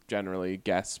generally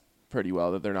guess pretty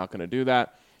well that they're not going to do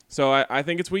that. So I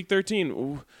think it's week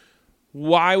 13.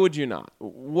 Why would you not?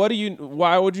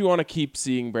 Why would you want to keep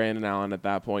seeing Brandon Allen at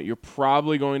that point? You're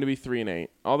probably going to be 3-8.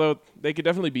 Although they could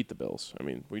definitely beat the Bills. I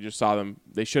mean, we just saw them.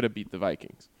 They should have beat the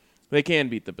Vikings. They can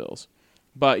beat the Bills.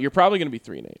 But you're probably going to be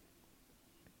 3-8.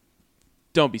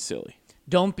 Don't be silly.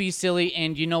 Don't be silly.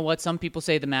 And you know what? Some people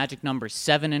say the magic number is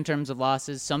 7 in terms of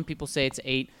losses. Some people say it's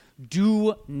 8.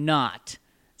 Do not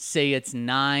say it's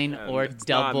 9 or it's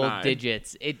double not 9.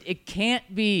 digits. It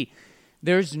can't be.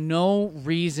 There's no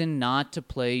reason not to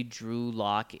play Drew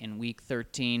Lock in Week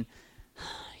 13.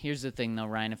 Here's the thing, though,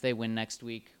 Ryan. If they win next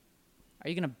week, are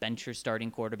you going to bench your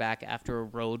starting quarterback after a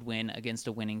road win against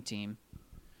a winning team?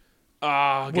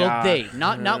 Oh, God. Will they?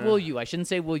 Not will you. I shouldn't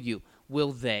say will you.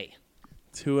 Will they?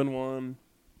 2-1.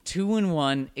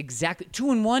 2-1, exactly.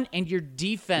 2-1, and your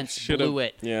defense blew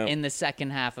it in the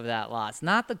second half of that loss.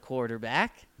 Not the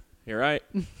quarterback. You're right.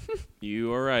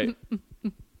 You are right.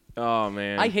 Oh,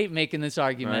 man. I hate making this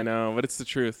argument. I know, but it's the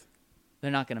truth.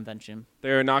 They're not going to bench him.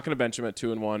 They're not going to bench him at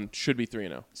 2-1. Should be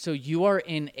 3-0. So you are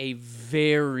in a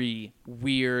very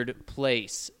weird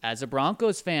place as a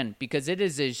Broncos fan because it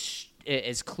is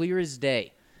as clear as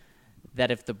day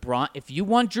that if you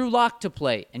want Drew Lock to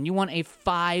play and you want a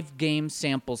 5-game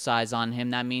sample size on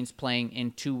him, that means playing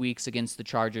in 2 weeks against the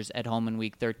Chargers at home in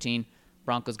Week 13.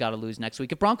 Broncos got to lose next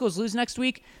week. If Broncos lose next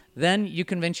week, then you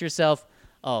convince yourself,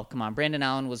 oh, come on, Brandon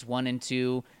Allen was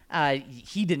 1-2.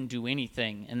 He didn't do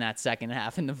anything in that second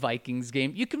half in the Vikings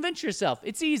game. You convince yourself.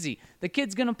 It's easy. The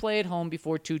kid's going to play at home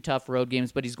before 2 tough road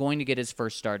games, but he's going to get his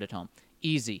first start at home.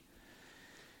 Easy.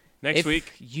 Next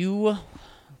week. If you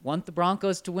want the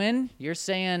Broncos to win, you're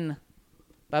saying,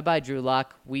 bye-bye, Drew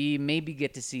Lock. We maybe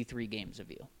get to see 3 games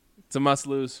of you. It's a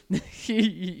must-lose.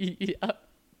 Yeah.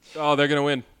 Oh, they're going to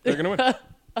win. They're going to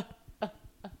win.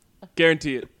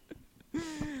 Guarantee it.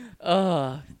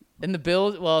 And the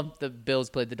Bills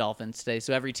played the Dolphins today,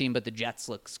 so every team but the Jets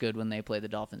looks good when they play the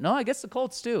Dolphins. No, I guess the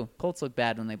Colts too. Colts look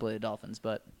bad when they play the Dolphins,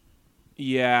 but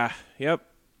yeah, yep.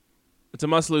 It's a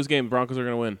must-lose game. The Broncos are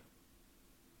going to win.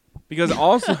 Because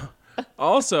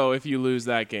also, if you lose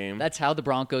that game, that's how the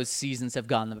Broncos' seasons have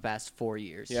gone the past 4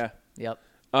 years. Yeah. Yep.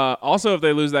 Also, if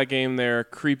they lose that game, they're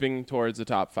creeping towards the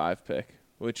top 5 pick,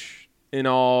 which in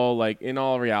all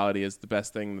reality is the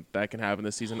best thing that can happen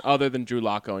this season, other than Drew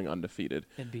Lock going undefeated.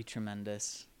 It'd be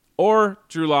tremendous. Or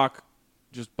Drew Lock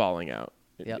just balling out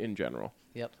in general.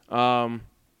 Yep.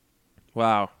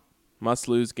 Wow.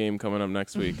 Must-lose game coming up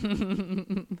next week.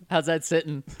 How's that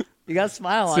sitting? You got a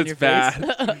smile on your face.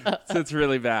 Bad. It's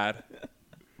really bad.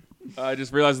 I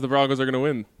just realized the Broncos are going to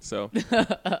win, so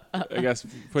I guess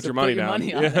put your money down.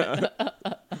 Money on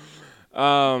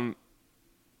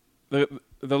it.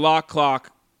 The lock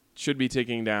clock should be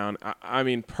ticking down. I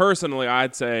mean, personally,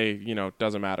 I'd say,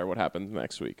 doesn't matter what happens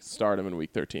next week. Start him in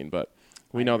week 13, but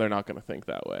we know they're not going to think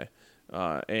that way.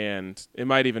 And it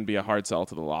might even be a hard sell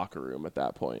to the locker room at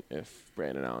that point if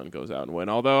Brandon Allen goes out and win.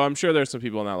 Although I'm sure there's some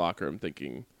people in that locker room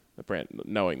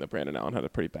knowing that Brandon Allen had a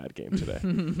pretty bad game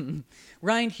today.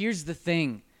 Ryan, here's the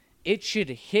thing. It should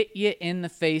hit you in the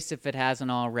face if it hasn't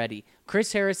already.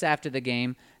 Chris Harris after the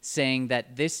game saying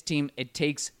that this team, it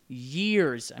takes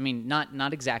years. I mean,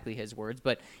 not exactly his words,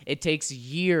 but it takes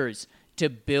years to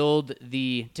build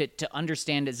to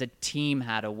understand as a team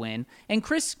how to win. And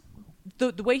Chris,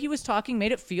 the way he was talking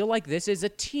made it feel like this is a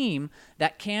team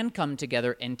that can come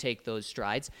together and take those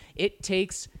strides. It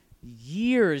takes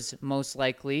years, most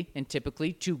likely and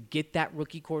typically, to get that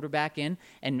rookie quarterback in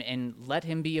and let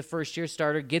him be a first-year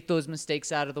starter, get those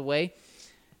mistakes out of the way.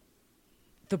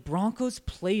 The Broncos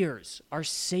players are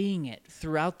saying it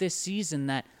throughout this season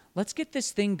that let's get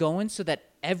this thing going so that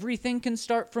everything can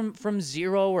start from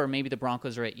 0, or maybe the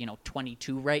Broncos are at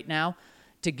 22 right now,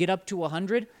 to get up to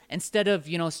 100 instead of,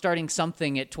 starting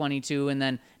something at 22 and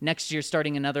then next year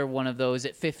starting another one of those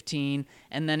at 15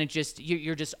 and then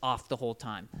you're just off the whole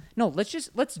time. No,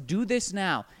 let's do this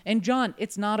now. And John,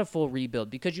 it's not a full rebuild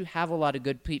because you have a lot of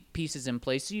good pieces in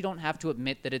place, so you don't have to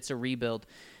admit that it's a rebuild.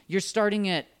 You're starting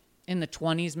in the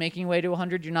 20s, making way to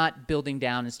 100. You're not building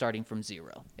down and starting from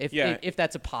 0. If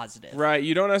that's a positive. Right.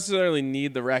 You don't necessarily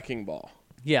need the wrecking ball.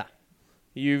 Yeah.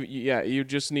 You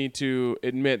just need to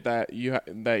admit that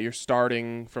you're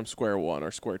starting from square one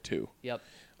or square 2. Yep.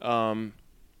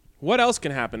 What else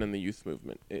can happen in the youth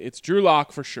movement? It's Drew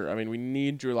Lock for sure. I mean, we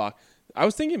need Drew Lock. I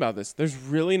was thinking about this. There's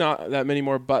really not that many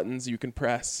more buttons you can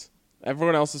press.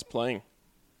 Everyone else is playing.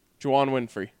 Juwan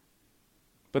Winfrey.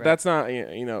 But that's not,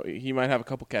 he might have a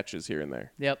couple catches here and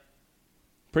there. Yep.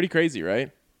 Pretty crazy,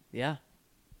 right? Yeah.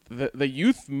 the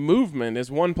youth movement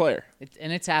is one player.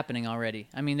 It's happening already.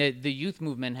 I mean, the youth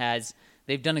movement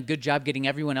they've done a good job getting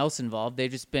everyone else involved.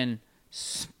 They've just been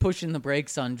pushing the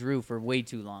brakes on Drew for way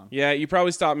too long. Yeah, you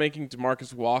probably stop making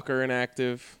DeMarcus Walker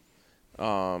inactive.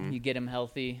 You get him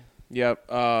healthy. Yep.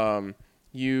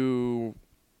 You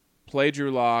play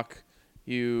Drew Lock.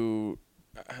 Do you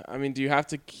have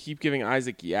to keep giving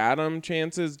Isaac Yiadom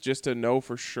chances just to know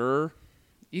for sure?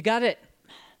 You got it.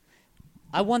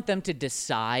 I want them to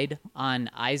decide on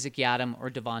Isaac Yiadom or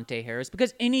Devontae Harris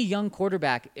because any young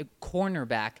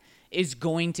cornerback is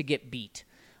going to get beat.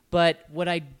 But what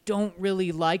I don't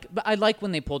really like, but I like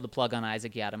when they pulled the plug on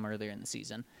Isaac Yiadom earlier in the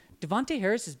season. Devontae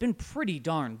Harris has been pretty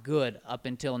darn good up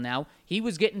until now. He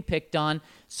was getting picked on,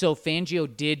 so Fangio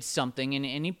did something,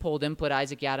 and he pulled him, put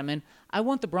Isaac Yiadom in. I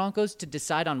want the Broncos to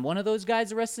decide on one of those guys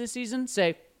the rest of the season.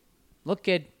 Say, look,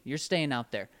 kid, you're staying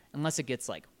out there. Unless it gets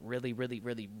like really, really,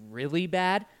 really, really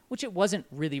bad, which it wasn't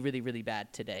really, really, really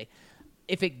bad today.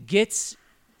 If it gets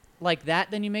like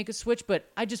that, then you make a switch. But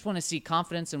I just want to see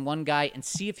confidence in one guy and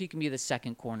see if he can be the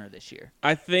second corner this year.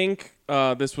 I think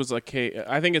this was a case.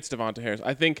 I think it's Devontae Harris.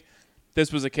 I think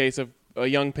this was a case of a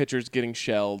young pitcher's getting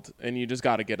shelled, and you just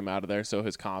got to get him out of there so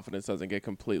his confidence doesn't get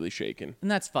completely shaken. And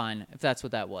that's fine if that's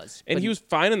what that was. And but he was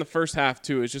fine in the first half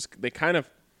too. It's just they kind of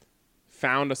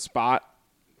found a spot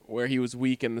where he was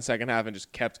weak in the second half and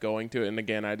just kept going to it. And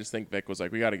again, I just think Vic was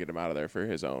like, we got to get him out of there for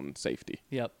his own safety.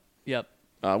 Yep.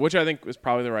 Which I think was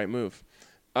probably the right move.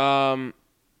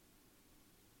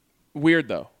 Weird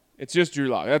though. It's just Drew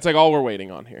Lock. That's like all we're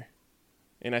waiting on here.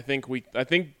 And I think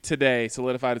today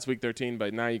solidified it's week 13,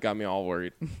 but now you got me all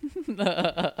worried.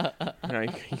 Now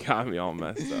you got me all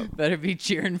messed up. Better be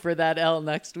cheering for that L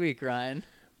next week, Ryan.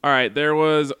 All right, there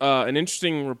was an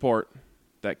interesting report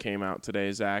that came out today,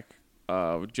 Zach,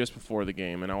 just before the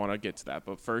game, and I want to get to that.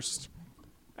 But first,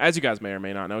 as you guys may or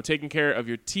may not know, taking care of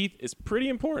your teeth is pretty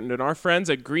important, and our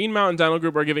friends at Green Mountain Dental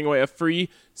Group are giving away a free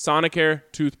Sonicare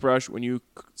toothbrush when you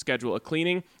schedule a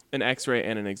cleaning, an x-ray,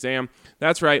 and an exam.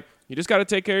 That's right. You just got to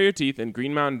take care of your teeth, and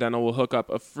Green Mountain Dental will hook up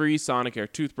a free Sonicare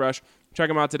toothbrush. Check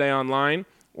them out today online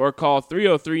or call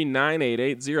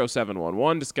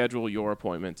 303-988-0711 to schedule your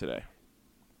appointment today.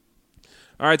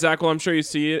 All right, Zach, well, I'm sure you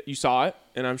saw it,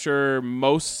 and I'm sure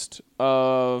most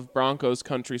of Broncos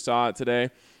Country saw it today.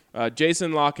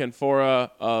 Jason La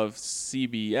Canfora of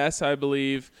CBS, I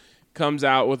believe, comes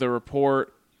out with a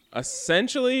report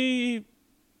essentially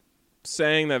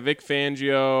saying that Vic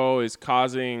Fangio is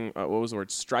causing,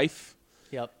 strife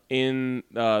in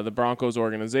the Broncos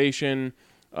organization.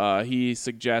 He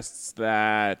suggests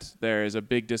that there is a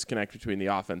big disconnect between the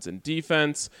offense and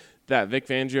defense, that Vic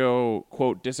Fangio,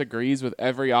 quote, disagrees with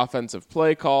every offensive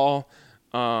play call,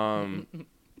 and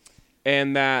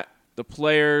that the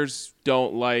players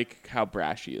don't like how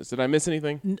brash he is. Did I miss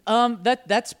anything?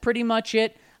 That's pretty much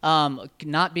it.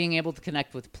 Not being able to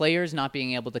connect with players, not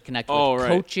being able to connect with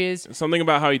coaches. Something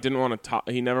about how he didn't want to talk.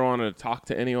 He never wanted to talk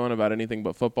to anyone about anything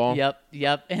but football.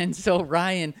 Yep. And so,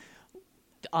 Ryan,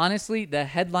 honestly, the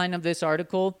headline of this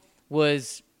article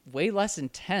was way less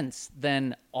intense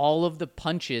than all of the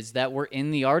punches that were in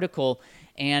the article.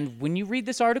 And when you read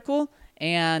this article,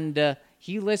 and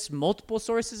he lists multiple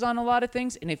sources on a lot of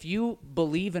things, and if you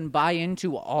believe and buy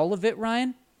into all of it,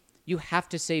 Ryan, you have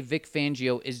to say Vic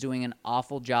Fangio is doing an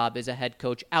awful job as a head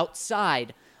coach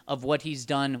outside of what he's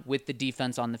done with the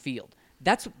defense on the field.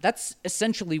 That's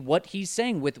essentially what he's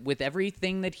saying with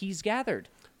everything that he's gathered.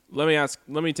 Let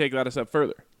me take that a step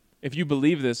further. If you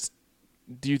believe this,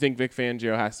 do you think Vic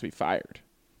Fangio has to be fired?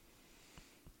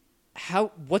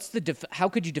 How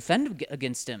could you defend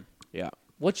against him? Yeah.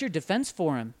 What's your defense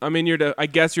for him? I mean, I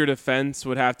guess your defense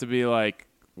would have to be like,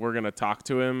 we're going to talk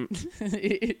to him.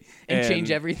 and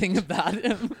change everything about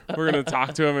him. We're going to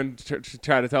talk to him and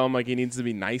try to tell him like he needs to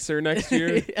be nicer next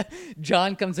year. Yeah.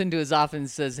 John comes into his office and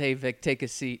says, hey, Vic, take a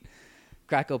seat.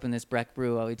 Crack open this Breck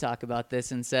Brew while we talk about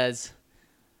this, and says,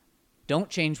 don't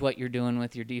change what you're doing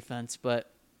with your defense,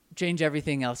 but change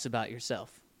everything else about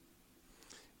yourself.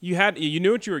 You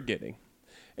knew what you were getting.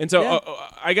 And so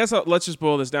I guess let's just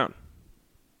boil this down.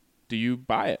 Do you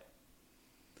buy it?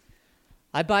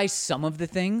 I buy some of the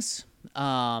things.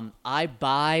 I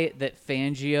buy that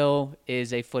Fangio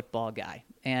is a football guy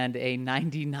and a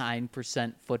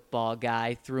 99% football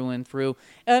guy through and through.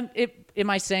 Am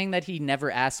I saying that he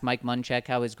never asked Mike Munchak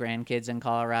how his grandkids in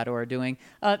Colorado are doing?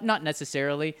 Not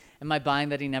necessarily. Am I buying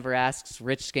that he never asks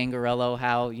Rich Scangarello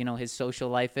how his social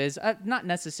life is? Not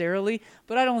necessarily.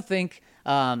 But I don't think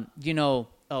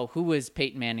who was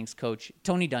Peyton Manning's coach?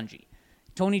 Tony Dungy.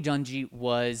 Tony Dungy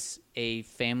was a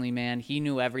family man. He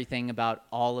knew everything about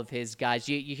all of his guys.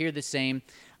 You hear the same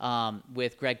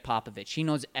with Greg Popovich. He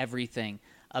knows everything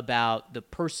about the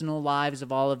personal lives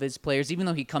of all of his players, even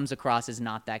though he comes across as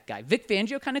not that guy. Vic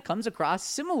Fangio kind of comes across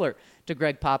similar to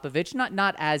Greg Popovich,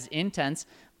 not as intense,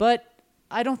 but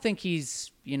I don't think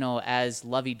he's, as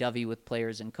lovey-dovey with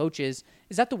players and coaches.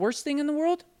 Is that the worst thing in the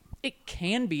world? It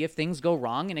can be if things go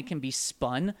wrong, and it can be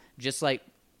spun just like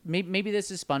maybe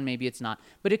this is spun, maybe it's not,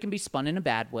 but it can be spun in a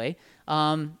bad way.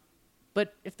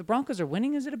 But if the Broncos are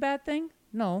winning, is it a bad thing?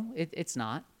 No, it's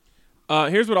not.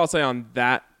 Here's what I'll say on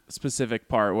that specific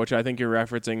part, which I think you're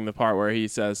referencing the part where he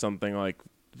says something like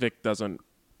Vic doesn't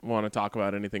want to talk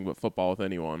about anything but football with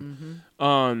anyone.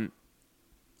 Mm-hmm.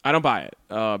 I don't buy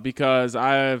it because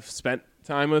I've spent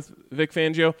time with Vic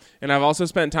Fangio, and I've also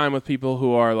spent time with people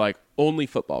who are like only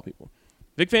football people.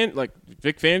 Vic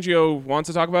Fangio wants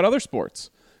to talk about other sports.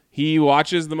 He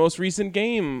watches the most recent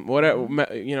game.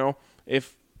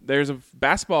 If there's a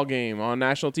basketball game on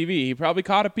national TV, he probably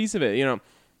caught a piece of it.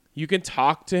 You can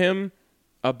talk to him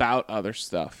about other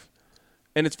stuff.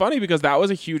 And it's funny because that was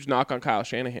a huge knock on Kyle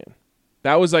Shanahan.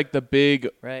 That was like the big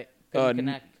right.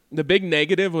 Connect. The big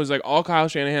negative was like all Kyle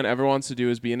Shanahan ever wants to do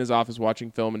is be in his office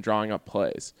watching film and drawing up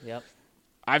plays. Yep.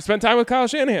 I've spent time with Kyle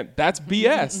Shanahan. That's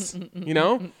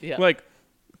BS. Yeah. Like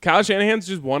Kyle Shanahan's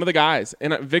just one of the guys.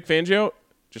 And Vic Fangio,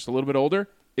 just a little bit older,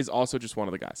 is also just one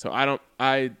of the guys. So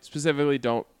I specifically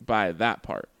don't buy that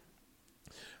part.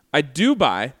 I do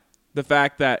buy the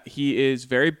fact that he is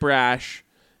very brash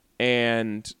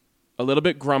and a little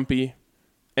bit grumpy,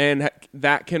 and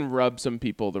that can rub some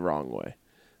people the wrong way.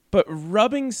 But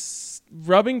rubbing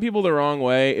people the wrong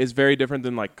way is very different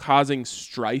than like causing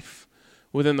strife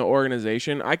within the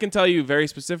organization. I can tell you very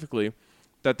specifically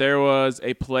that there was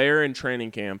a player in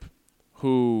training camp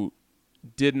who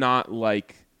did not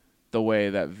like the way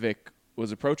that Vic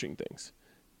was approaching things.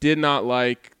 Did not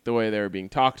like the way they were being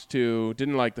talked to.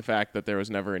 Didn't like the fact that there was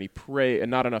never any praise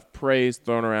and not enough praise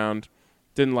thrown around.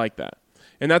 Didn't like that.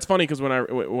 And that's funny because when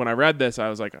I read this, I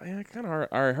was like, I kind of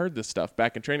already heard this stuff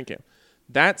back in training camp.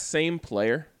 That same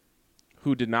player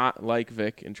who did not like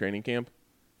Vic in training camp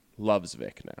loves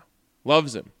Vic now.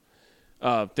 Loves him.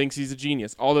 Thinks he's a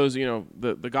genius. All those,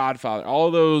 the Godfather,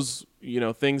 all those,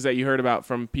 things that you heard about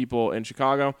from people in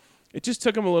Chicago. It just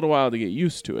took him a little while to get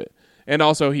used to it. And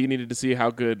also he needed to see how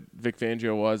good Vic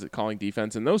Fangio was at calling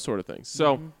defense and those sort of things.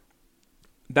 So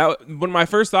when my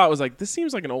first thought was like, this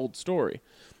seems like an old story.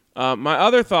 My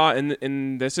other thought,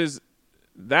 and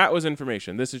that was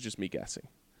information. This is just me guessing.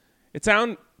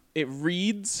 It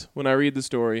reads, when I read the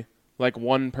story, like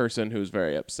one person who's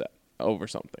very upset over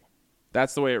something.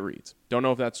 That's the way it reads. Don't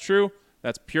know if that's true.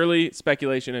 That's purely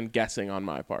speculation and guessing on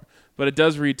my part. But it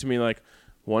does read to me like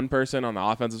one person on the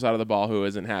offensive side of the ball who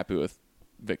isn't happy with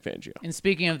Vic Fangio. And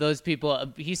speaking of those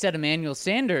people, he said Emmanuel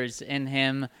Sanders and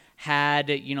him had,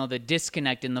 the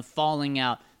disconnect and the falling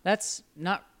out. That's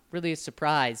not really a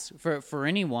surprise for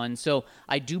anyone. So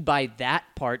I do buy that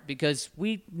part because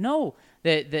we know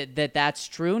that's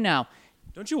true. Now,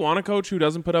 don't you want a coach who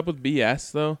doesn't put up with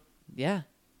BS though? Yeah.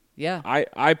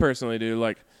 I personally do.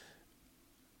 Like,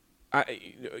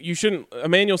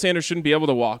 Emmanuel Sanders shouldn't be able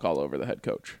to walk all over the head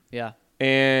coach. Yeah.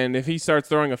 And if he starts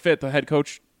throwing a fit, the head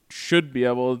coach should be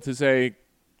able to say,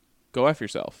 go F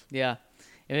yourself. Yeah.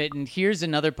 And here's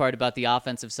another part about the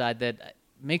offensive side that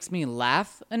makes me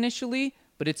laugh initially,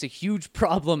 but it's a huge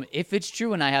problem if it's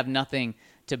true, and I have nothing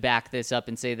to back this up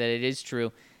and say that it is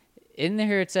true. In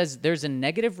here it says there's a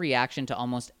negative reaction to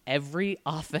almost every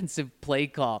offensive play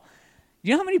call.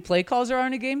 You know how many play calls there are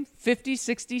in a game? 50,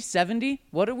 60, 70?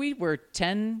 What are we? We're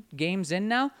 10 games in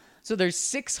now. So there's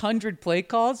 600 play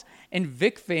calls, and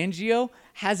Vic Fangio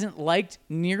hasn't liked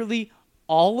nearly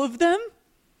all of them?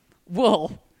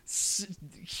 Well,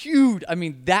 huge. I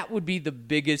mean, that would be the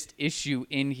biggest issue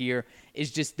in here is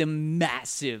just the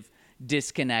massive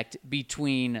disconnect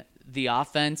between the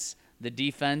offense, the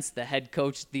defense, the head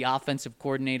coach, the offensive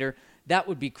coordinator. That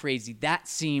would be crazy. That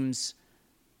seems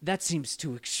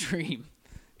too extreme.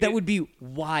 That would be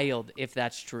wild if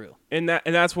that's true. And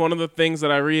that's one of the things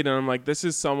that I read, and I'm like, this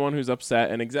is someone who's upset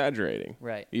and exaggerating.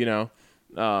 Right.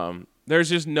 There's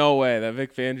just no way that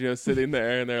Vic Fangio's sitting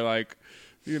there and they're like,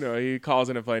 he calls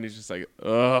in a play and he's just like,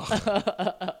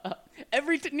 ugh.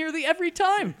 Nearly every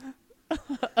time.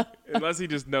 Unless he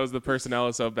just knows the personnel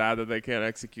is so bad that they can't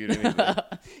execute anything.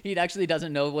 He actually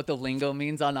doesn't know what the lingo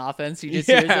means on offense. He just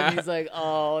hears it and he's like,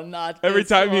 oh, not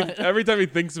this every time he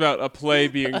thinks about a play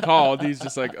being called, he's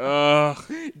just like, ugh.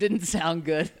 Didn't sound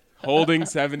good. Holding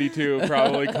 72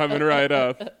 probably coming right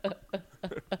up.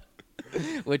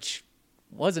 Which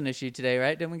was an issue today,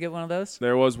 right? Didn't we get one of those?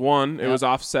 There was one. Yep. It was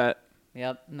offset.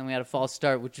 Yep. And then we had a false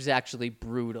start, which was actually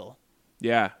brutal.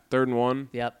 Yeah, 3rd and 1.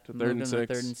 Yep. To 3rd and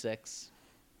 6. 3rd and 6.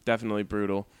 Definitely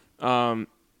brutal.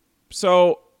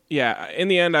 So, yeah, in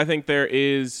the end, I think there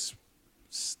is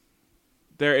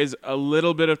a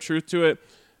little bit of truth to it.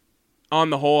 On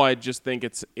the whole, I just think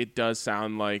it does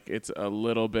sound like it's a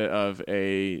little bit of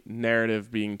a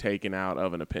narrative being taken out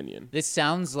of an opinion. This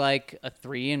sounds like a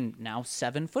 3 and now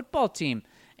 7 football team.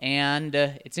 And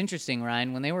it's interesting,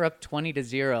 Ryan, when they were up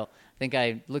 20-0, I think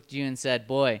I looked at you and said,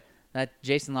 boy, that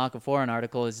Jason Lockeforan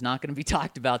article is not going to be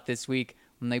talked about this week.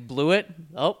 When they blew it,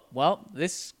 oh, well,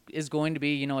 this is going to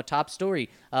be, a top story.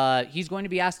 He's going to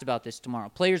be asked about this tomorrow.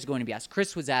 Players are going to be asked.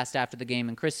 Chris was asked after the game,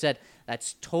 and Chris said,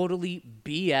 that's totally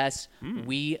BS.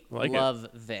 We love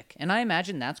Vic. And I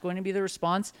imagine that's going to be the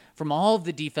response from all of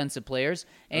the defensive players.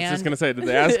 I was just going to say, did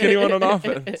they ask anyone on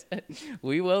offense?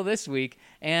 We will this week,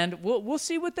 and we'll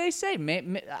see what they say.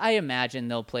 I imagine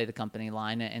they'll play the company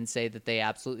line and say that they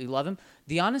absolutely love him.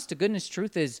 The honest-to-goodness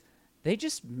truth is, they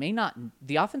just may not,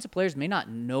 the offensive players may not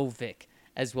know Vic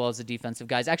as well as the defensive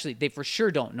guys. Actually, they for sure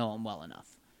don't know him well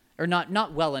enough. Or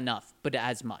not well enough, but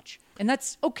as much. And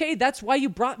that's okay. That's why you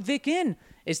brought Vic in,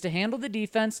 is to handle the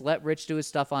defense, let Rich do his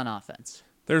stuff on offense.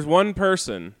 There's one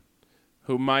person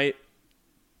who might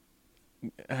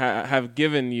have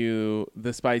given you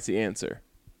the spicy answer.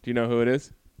 Do you know who it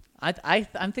is?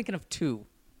 I'm thinking of 2.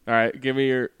 All right, give me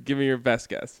your best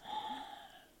guess.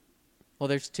 Well,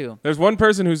 there's 2. There's one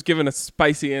person who's given a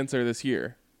spicy answer this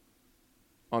year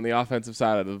on the offensive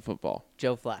side of the football.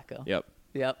 Joe Flacco. Yep.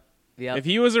 Yep. If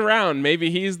he was around,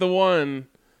 maybe he's the one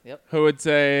who would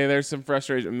say there's some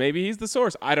frustration. Maybe he's the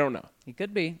source. I don't know. He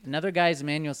could be. Another guy is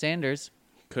Emmanuel Sanders.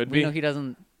 Could be. We know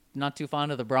he not too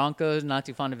fond of the Broncos, not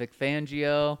too fond of Vic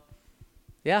Fangio.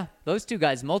 Yeah, those 2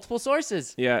 guys, multiple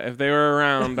sources. Yeah, if they were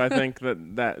around, I think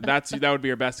that would be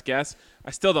your best guess.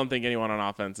 I still don't think anyone on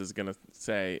offense is going to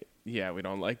say, yeah, we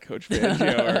don't like Coach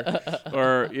Fangio,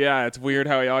 or yeah, it's weird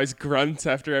how he always grunts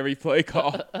after every play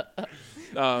call.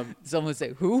 Someone would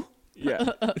say, who?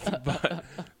 Yeah,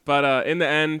 but in the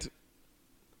end,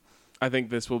 I think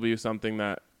this will be something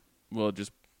that will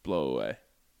just blow away.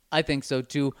 I think so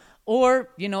too. Or,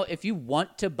 if you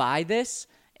want to buy this,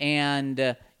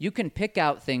 and you can pick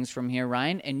out things from here,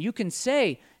 Ryan, and you can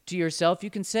say to yourself,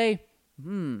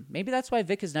 maybe that's why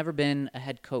Vic has never been a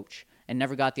head coach and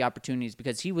never got the opportunities,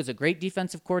 because he was a great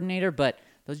defensive coordinator, but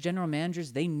those general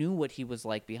managers, they knew what he was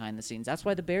like behind the scenes. That's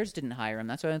why the Bears didn't hire him.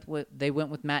 That's why they went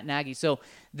with Matt Nagy. So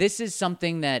this is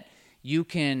something that you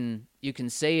can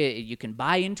say it, you can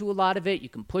buy into a lot of it, you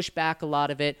can push back a lot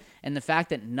of it, and the fact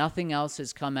that nothing else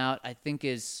has come out, I think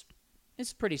is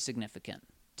pretty significant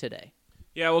today.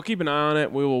 Yeah, we'll keep an eye on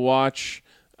it. We will watch.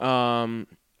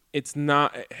 It's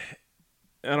not.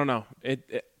 I don't know.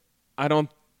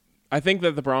 I think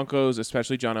that the Broncos,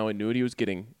 especially John Elway, knew what he was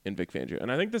getting in Vic Fangio,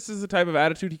 and I think this is the type of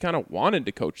attitude he kind of wanted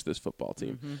to coach this football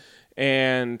team. Mm-hmm.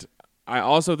 And I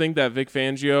also think that Vic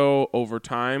Fangio, over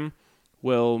time,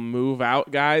 will move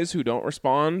out guys who don't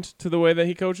respond to the way that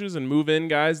he coaches and move in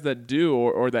guys that do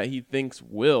or that he thinks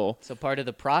will. So part of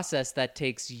the process that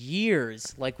takes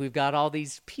years, like we've got all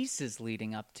these pieces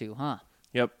leading up to, huh?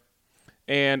 Yep.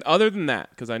 And other than that,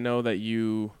 because I know that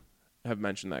you have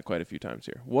mentioned that quite a few times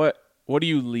here, what do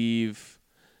you leave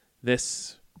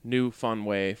this new fun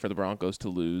way for the Broncos to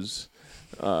lose?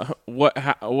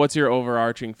 What's your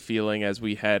overarching feeling as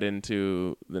we head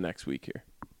into the next week here?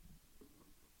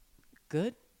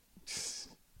 Good.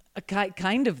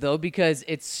 Kind of, though, because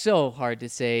it's so hard to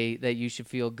say that you should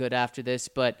feel good after this.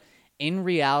 But in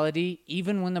reality,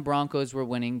 even when the Broncos were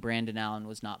winning, Brandon Allen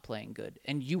was not playing good.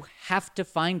 And you have to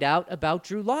find out about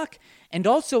Drew Lock. And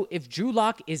also, if Drew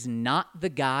Lock is not the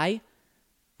guy,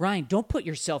 Ryan, don't put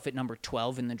yourself at number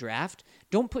 12 in the draft.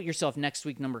 Don't put yourself next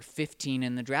week number 15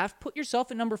 in the draft. Put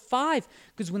yourself at number 5.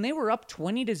 Because when they were up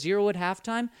 20-0 at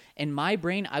halftime, in my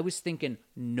brain, I was thinking,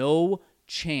 no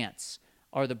chance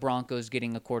are the Broncos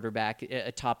getting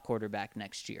a top quarterback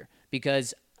next year,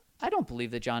 because I don't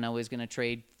believe that John Elway is going to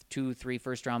trade 2-3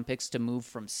 first-round picks to move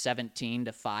from 17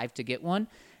 to 5 to get one.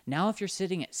 Now, if you're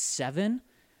sitting at 7,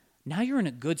 now you're in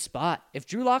a good spot. If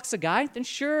Drew Lock's a guy, then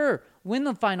sure, win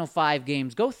the final 5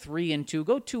 games, go 3-2,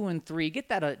 go 2-3, get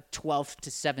that 12th to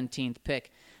 17th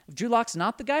pick. If Drew Lock's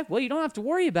not the guy, well, you don't have to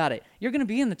worry about it. You're going to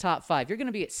be in the top 5. You're going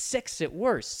to be at 6 at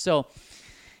worst. So,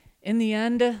 in the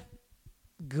end,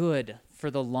 good for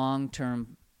the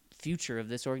long-term future of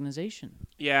this organization.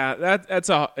 Yeah, it's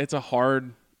a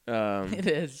hard it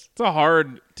is. It's a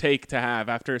hard take to have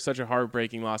after such a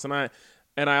heartbreaking loss. And I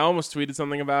almost tweeted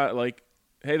something about it, like,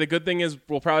 hey, the good thing is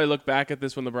we'll probably look back at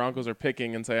this when the Broncos are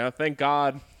picking and say, oh, thank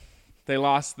God They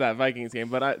lost that Vikings game,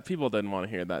 but people didn't want to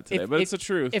hear that today. But it's the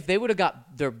truth. If they would have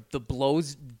got the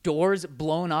doors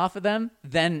blown off of them,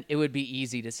 then it would be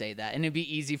easy to say that. And it'd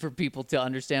be easy for people to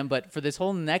understand. But for this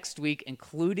whole next week,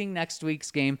 including next week's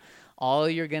game, all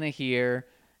you're going to hear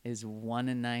is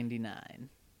 1-99.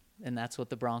 And that's what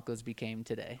the Broncos became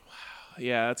today. Wow.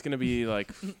 Yeah, that's going to be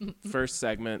like first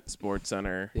segment, Sports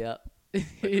Center. Yep.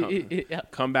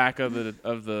 Comeback of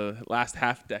the last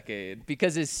half decade.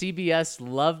 Because as CBS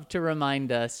loved to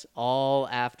remind us all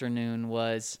afternoon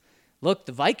was, look,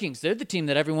 the Vikings, they're the team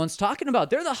that everyone's talking about.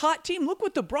 They're the hot team. Look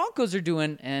what the Broncos are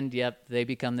doing. And, yep, they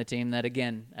become the team that,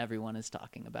 again, everyone is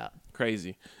talking about.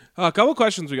 Crazy. A couple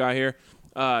questions we got here.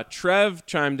 Trev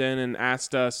chimed in and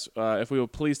asked us if we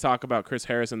would please talk about Chris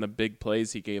Harris and the big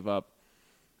plays he gave up.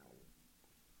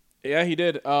 Yeah, he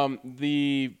did.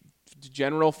 The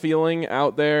general feeling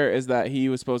out there is that he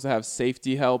was supposed to have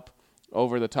safety help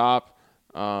over the top.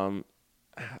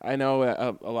 I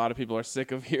know a lot of people are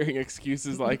sick of hearing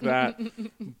excuses like that,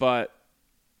 but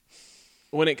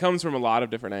when it comes from a lot of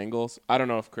different angles, I don't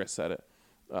know if Chris said it,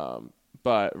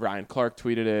 but Ryan Clark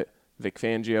tweeted it. Vic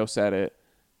Fangio said it.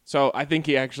 So I think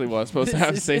he actually was supposed to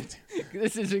have safety.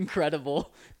 This is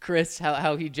incredible, Chris,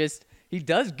 how he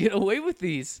does get away with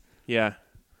these. Yeah.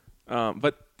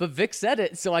 But Vic said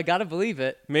it, so I got to believe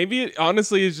it. Maybe it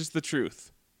honestly is just the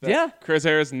truth. Yeah. Chris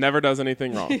Harris never does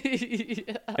anything wrong.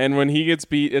 Yeah. And when he gets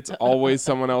beat, it's always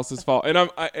someone else's fault. And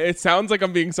it sounds like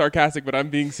I'm being sarcastic, but I'm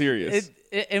being serious.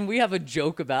 And we have a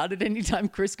joke about it. Anytime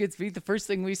Chris gets beat, the first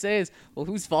thing we say is, well,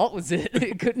 whose fault was it?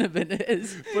 It couldn't have been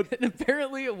his. But and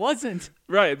apparently it wasn't.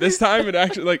 Right. This time it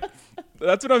actually,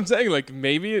 that's what I'm saying.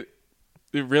 Maybe it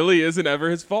really isn't ever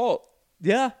his fault.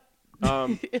 Yeah.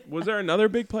 Was there another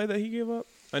big play that he gave up?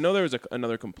 I know there was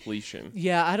another completion.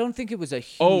 Yeah, I don't think it was a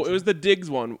huge... Oh, it was the Diggs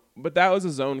one, but that was a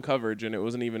zone coverage, and it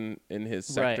wasn't even in his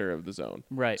sector of the zone.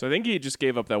 Right. So I think he just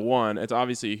gave up that one. It's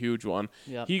obviously a huge one.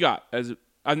 Yep. I've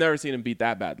never seen him beat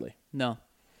that badly. No.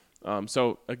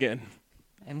 So, again...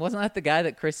 And wasn't that the guy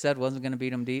that Chris said wasn't going to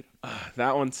beat him deep?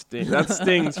 That one stings. That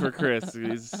stings for Chris.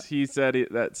 He said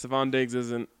that Stephon Diggs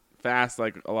isn't fast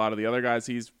like a lot of the other guys.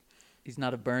 He's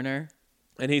not a burner.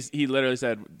 And he literally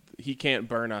said he can't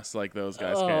burn us like those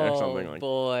guys can or something like that.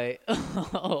 Boy.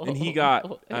 And he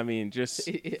got, just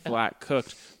flat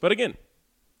cooked. But again,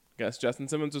 I guess Justin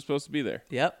Simmons was supposed to be there.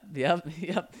 Yep.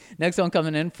 Next one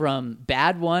coming in from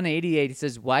Bad188. He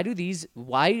says, why do they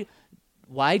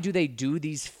do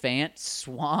these Fant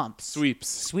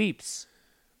sweeps?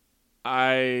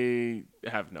 I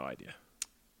have no idea.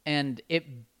 And they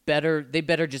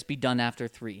better just be done after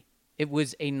 3. It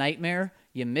was a nightmare.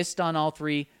 You missed on all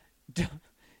 3.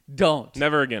 Don't.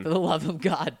 Never again. For the love of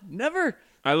God. Never.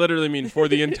 I literally mean for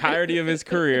the entirety of his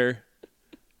career,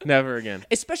 never again.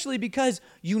 Especially because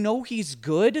he's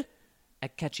good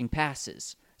at catching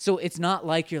passes. So it's not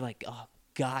like you're like, oh,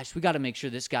 gosh, we got to make sure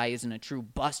this guy isn't a true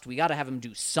bust. We got to have him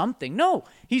do something. No,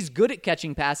 he's good at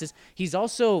catching passes. He's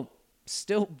also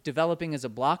still developing as a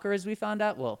blocker, as we found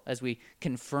out. Well, as we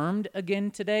confirmed again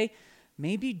today.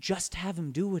 Maybe just have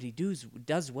him do what he does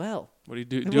well. What do you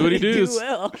do? Do what he does.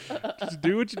 Well. Just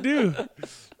do what you do.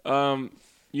 Have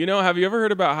you ever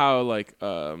heard about how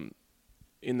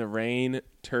in the rain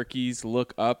turkeys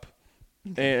look up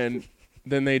and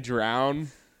then they drown?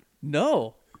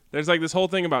 No. There's this whole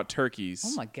thing about turkeys.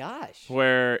 Oh my gosh.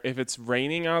 Where if it's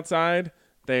raining outside,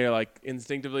 they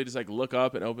instinctively just look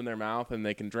up and open their mouth and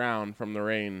they can drown from the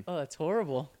rain. Oh, that's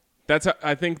horrible.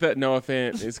 I think that Noah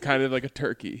Fant is kind of like a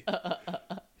turkey.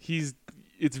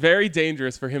 It's very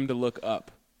dangerous for him to look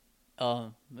up.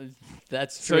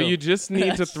 That's true. So you just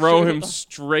need to throw him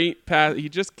straight past.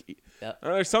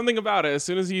 There's something about it. As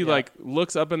soon as he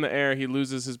looks up in the air, he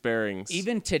loses his bearings.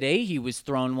 Even today, he was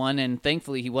thrown one, and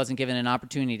thankfully he wasn't given an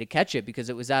opportunity to catch it because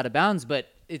it was out of bounds. But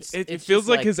it feels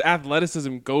like his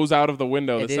athleticism goes out of the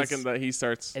window the second that he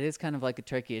starts. It is kind of like a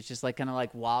turkey. It's just kind of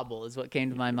like wobble is what came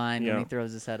to my mind when he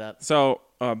throws his head up. So,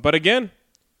 but again,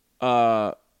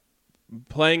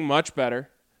 playing much better,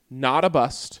 not a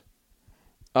bust.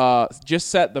 Just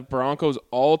set the Broncos'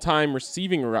 all-time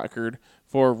receiving record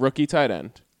for rookie tight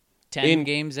end. 10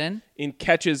 games in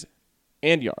catches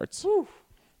and yards. Whew.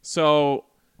 So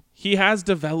he has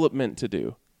development to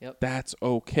do. Yep. That's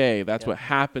okay. That's what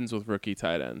happens with rookie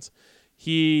tight ends.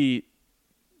 He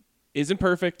isn't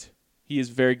perfect. He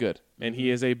is very good, and he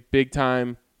is a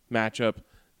big-time matchup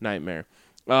nightmare.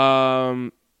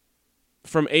 From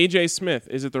AJ Smith,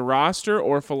 is it the roster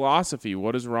or philosophy?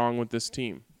 What is wrong with this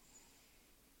team?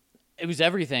 It was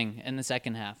everything in the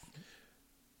second half.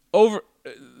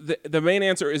 The main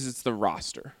answer is it's the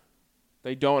roster.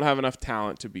 They don't have enough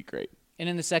talent to be great. And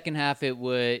in the second half, it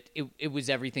was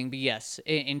everything. But yes,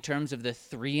 in terms of the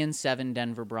 3-7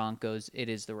 Denver Broncos, it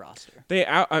is the roster. They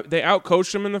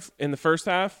outcoached them in the first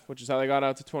half, which is how they got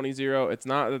out to 20-0. It's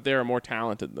not that they're more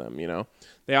talented than them, you know.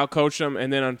 They outcoached them,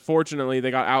 and then unfortunately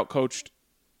they got outcoached,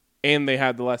 and they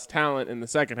had the less talent in the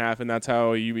second half, and that's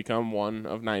how you become 1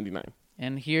 of 99.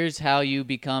 And here's how you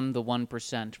become the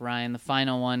 1%. Ryan, the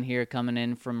final one here coming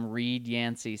in from Reed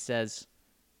Yancey says,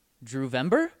 Drew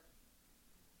Vember?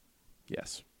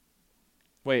 Yes.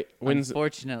 Wait, when's...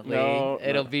 Unfortunately, No.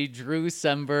 it'll be Drew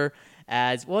Sember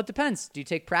as... Well, it depends. Do you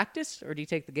take practice or do you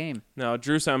take the game? No,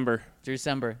 Drew Sember. Drew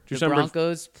Sember. Drew The Sember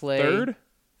Broncos play... Third?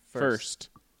 First.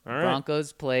 All right.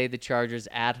 Broncos play the Chargers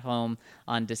at home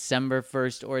on December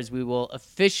 1st, or as we will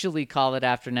officially call it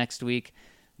after next week,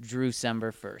 Drew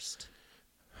Sember 1st.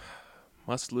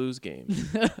 Must-lose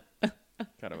games. Kind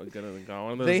of one of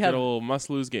those good old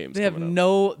must-lose games. They have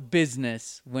no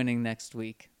business winning next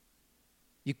week.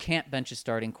 You can't bench a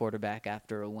starting quarterback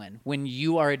after a win when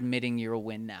you are admitting you're a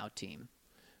win now team.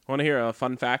 Want to hear a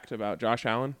fun fact about Josh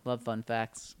Allen? Love fun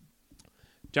facts.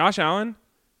 Josh Allen,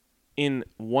 in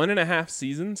 1.5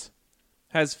 seasons,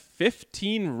 has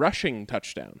 15 rushing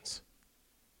touchdowns.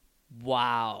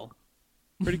 Wow.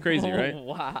 Pretty crazy, right?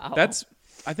 Wow.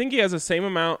 I think he has the same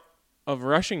amount of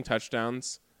rushing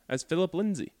touchdowns as Philip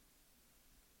Lindsay.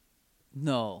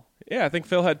 No. Yeah, I think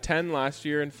Phil had 10 last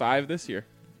year and 5 this year.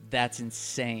 That's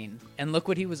insane. And look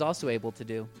what he was also able to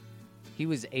do. He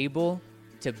was able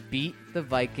to beat the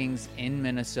Vikings in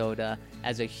Minnesota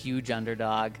as a huge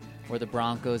underdog where the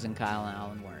Broncos and Kyle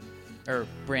Allen weren't. Or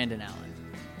Brandon Allen.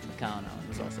 Kyle Allen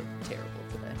was also terrible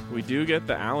today. We do get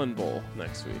the Allen Bowl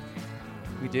next week.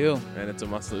 We do. And it's a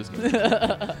must-lose game.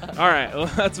 All right, well,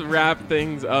 let's wrap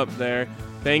things up there.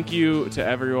 Thank you to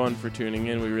everyone for tuning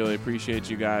in. We really appreciate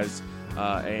you guys.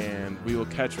 And we will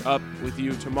catch up with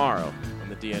you tomorrow on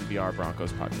the DNVR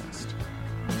Broncos Podcast.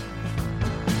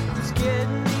 It's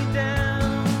getting me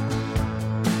down,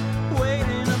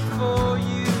 waiting up for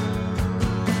you.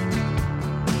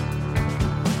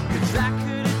 'Cause I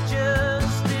could have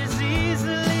just as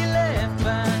easily left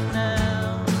by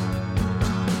now.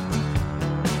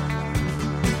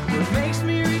 What makes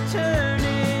me return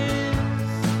is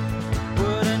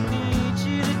what I need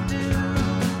you to do.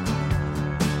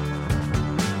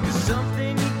 'Cause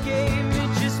something you gave me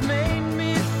just made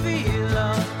me feel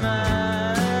almighty.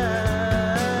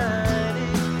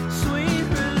 Sweet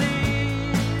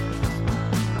release.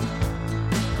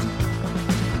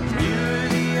 You're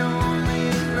the only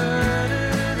rudder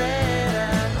that I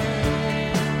had.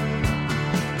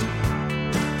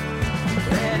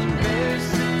 That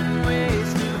embarrassing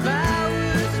waste of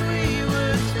hours we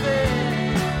would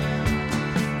spend.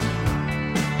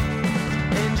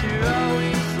 And you're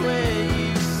always where you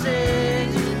said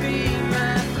you'd be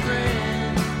my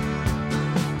friend.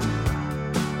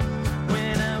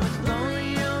 When I was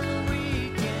lonely on the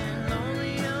weekend,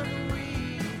 lonely on the weekend.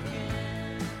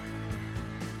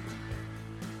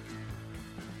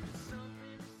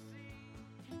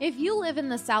 If you live in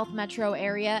the South Metro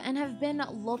area and have been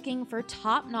looking for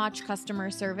top-notch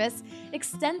customer service,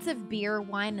 extensive beer,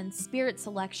 wine, and spirit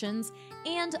selections,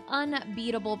 and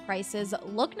unbeatable prices,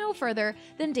 look no further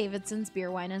than Davidson's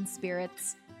Beer, Wine, and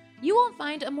Spirits. You won't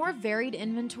find a more varied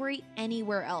inventory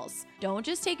anywhere else. Don't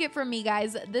just take it from me,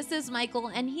 guys. This is Michael,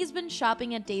 and he's been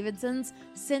shopping at Davidson's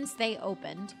since they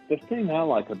opened. The thing I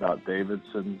like about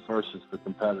Davidson versus the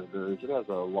competitor is it has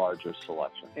a larger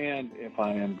selection. And if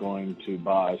I am going to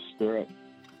buy spirit,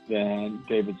 then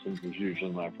Davidson's is usually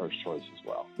my first choice as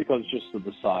well, because just of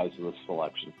the size of the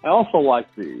selection. I also like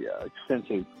the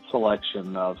extensive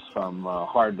selection of some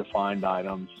hard-to-find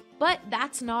items. But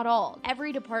that's not all.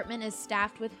 Every department is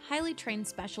staffed with highly trained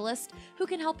specialists who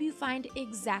can help you find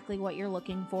exactly what you're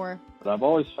looking for. But I've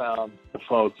always found the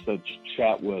folks that you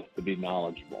chat with to be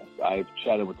knowledgeable. I've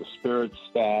chatted with the spirits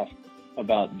staff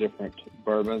about different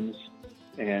bourbons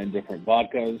and different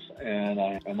vodkas, and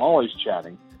I am always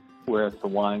chatting with the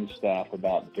wine staff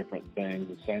about different things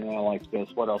and saying, I like this,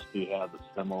 what else do you have that's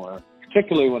similar?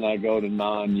 Particularly when I go to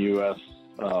non-U.S.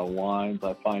 Wines,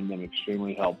 I find them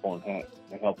extremely helpful in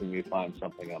helping me find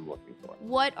something I'm looking for.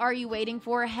 What are you waiting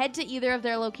for? Head to either of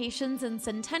their locations in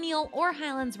Centennial or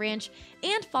Highlands Ranch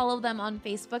and follow them on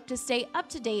Facebook to stay up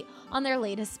to date on their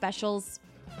latest specials.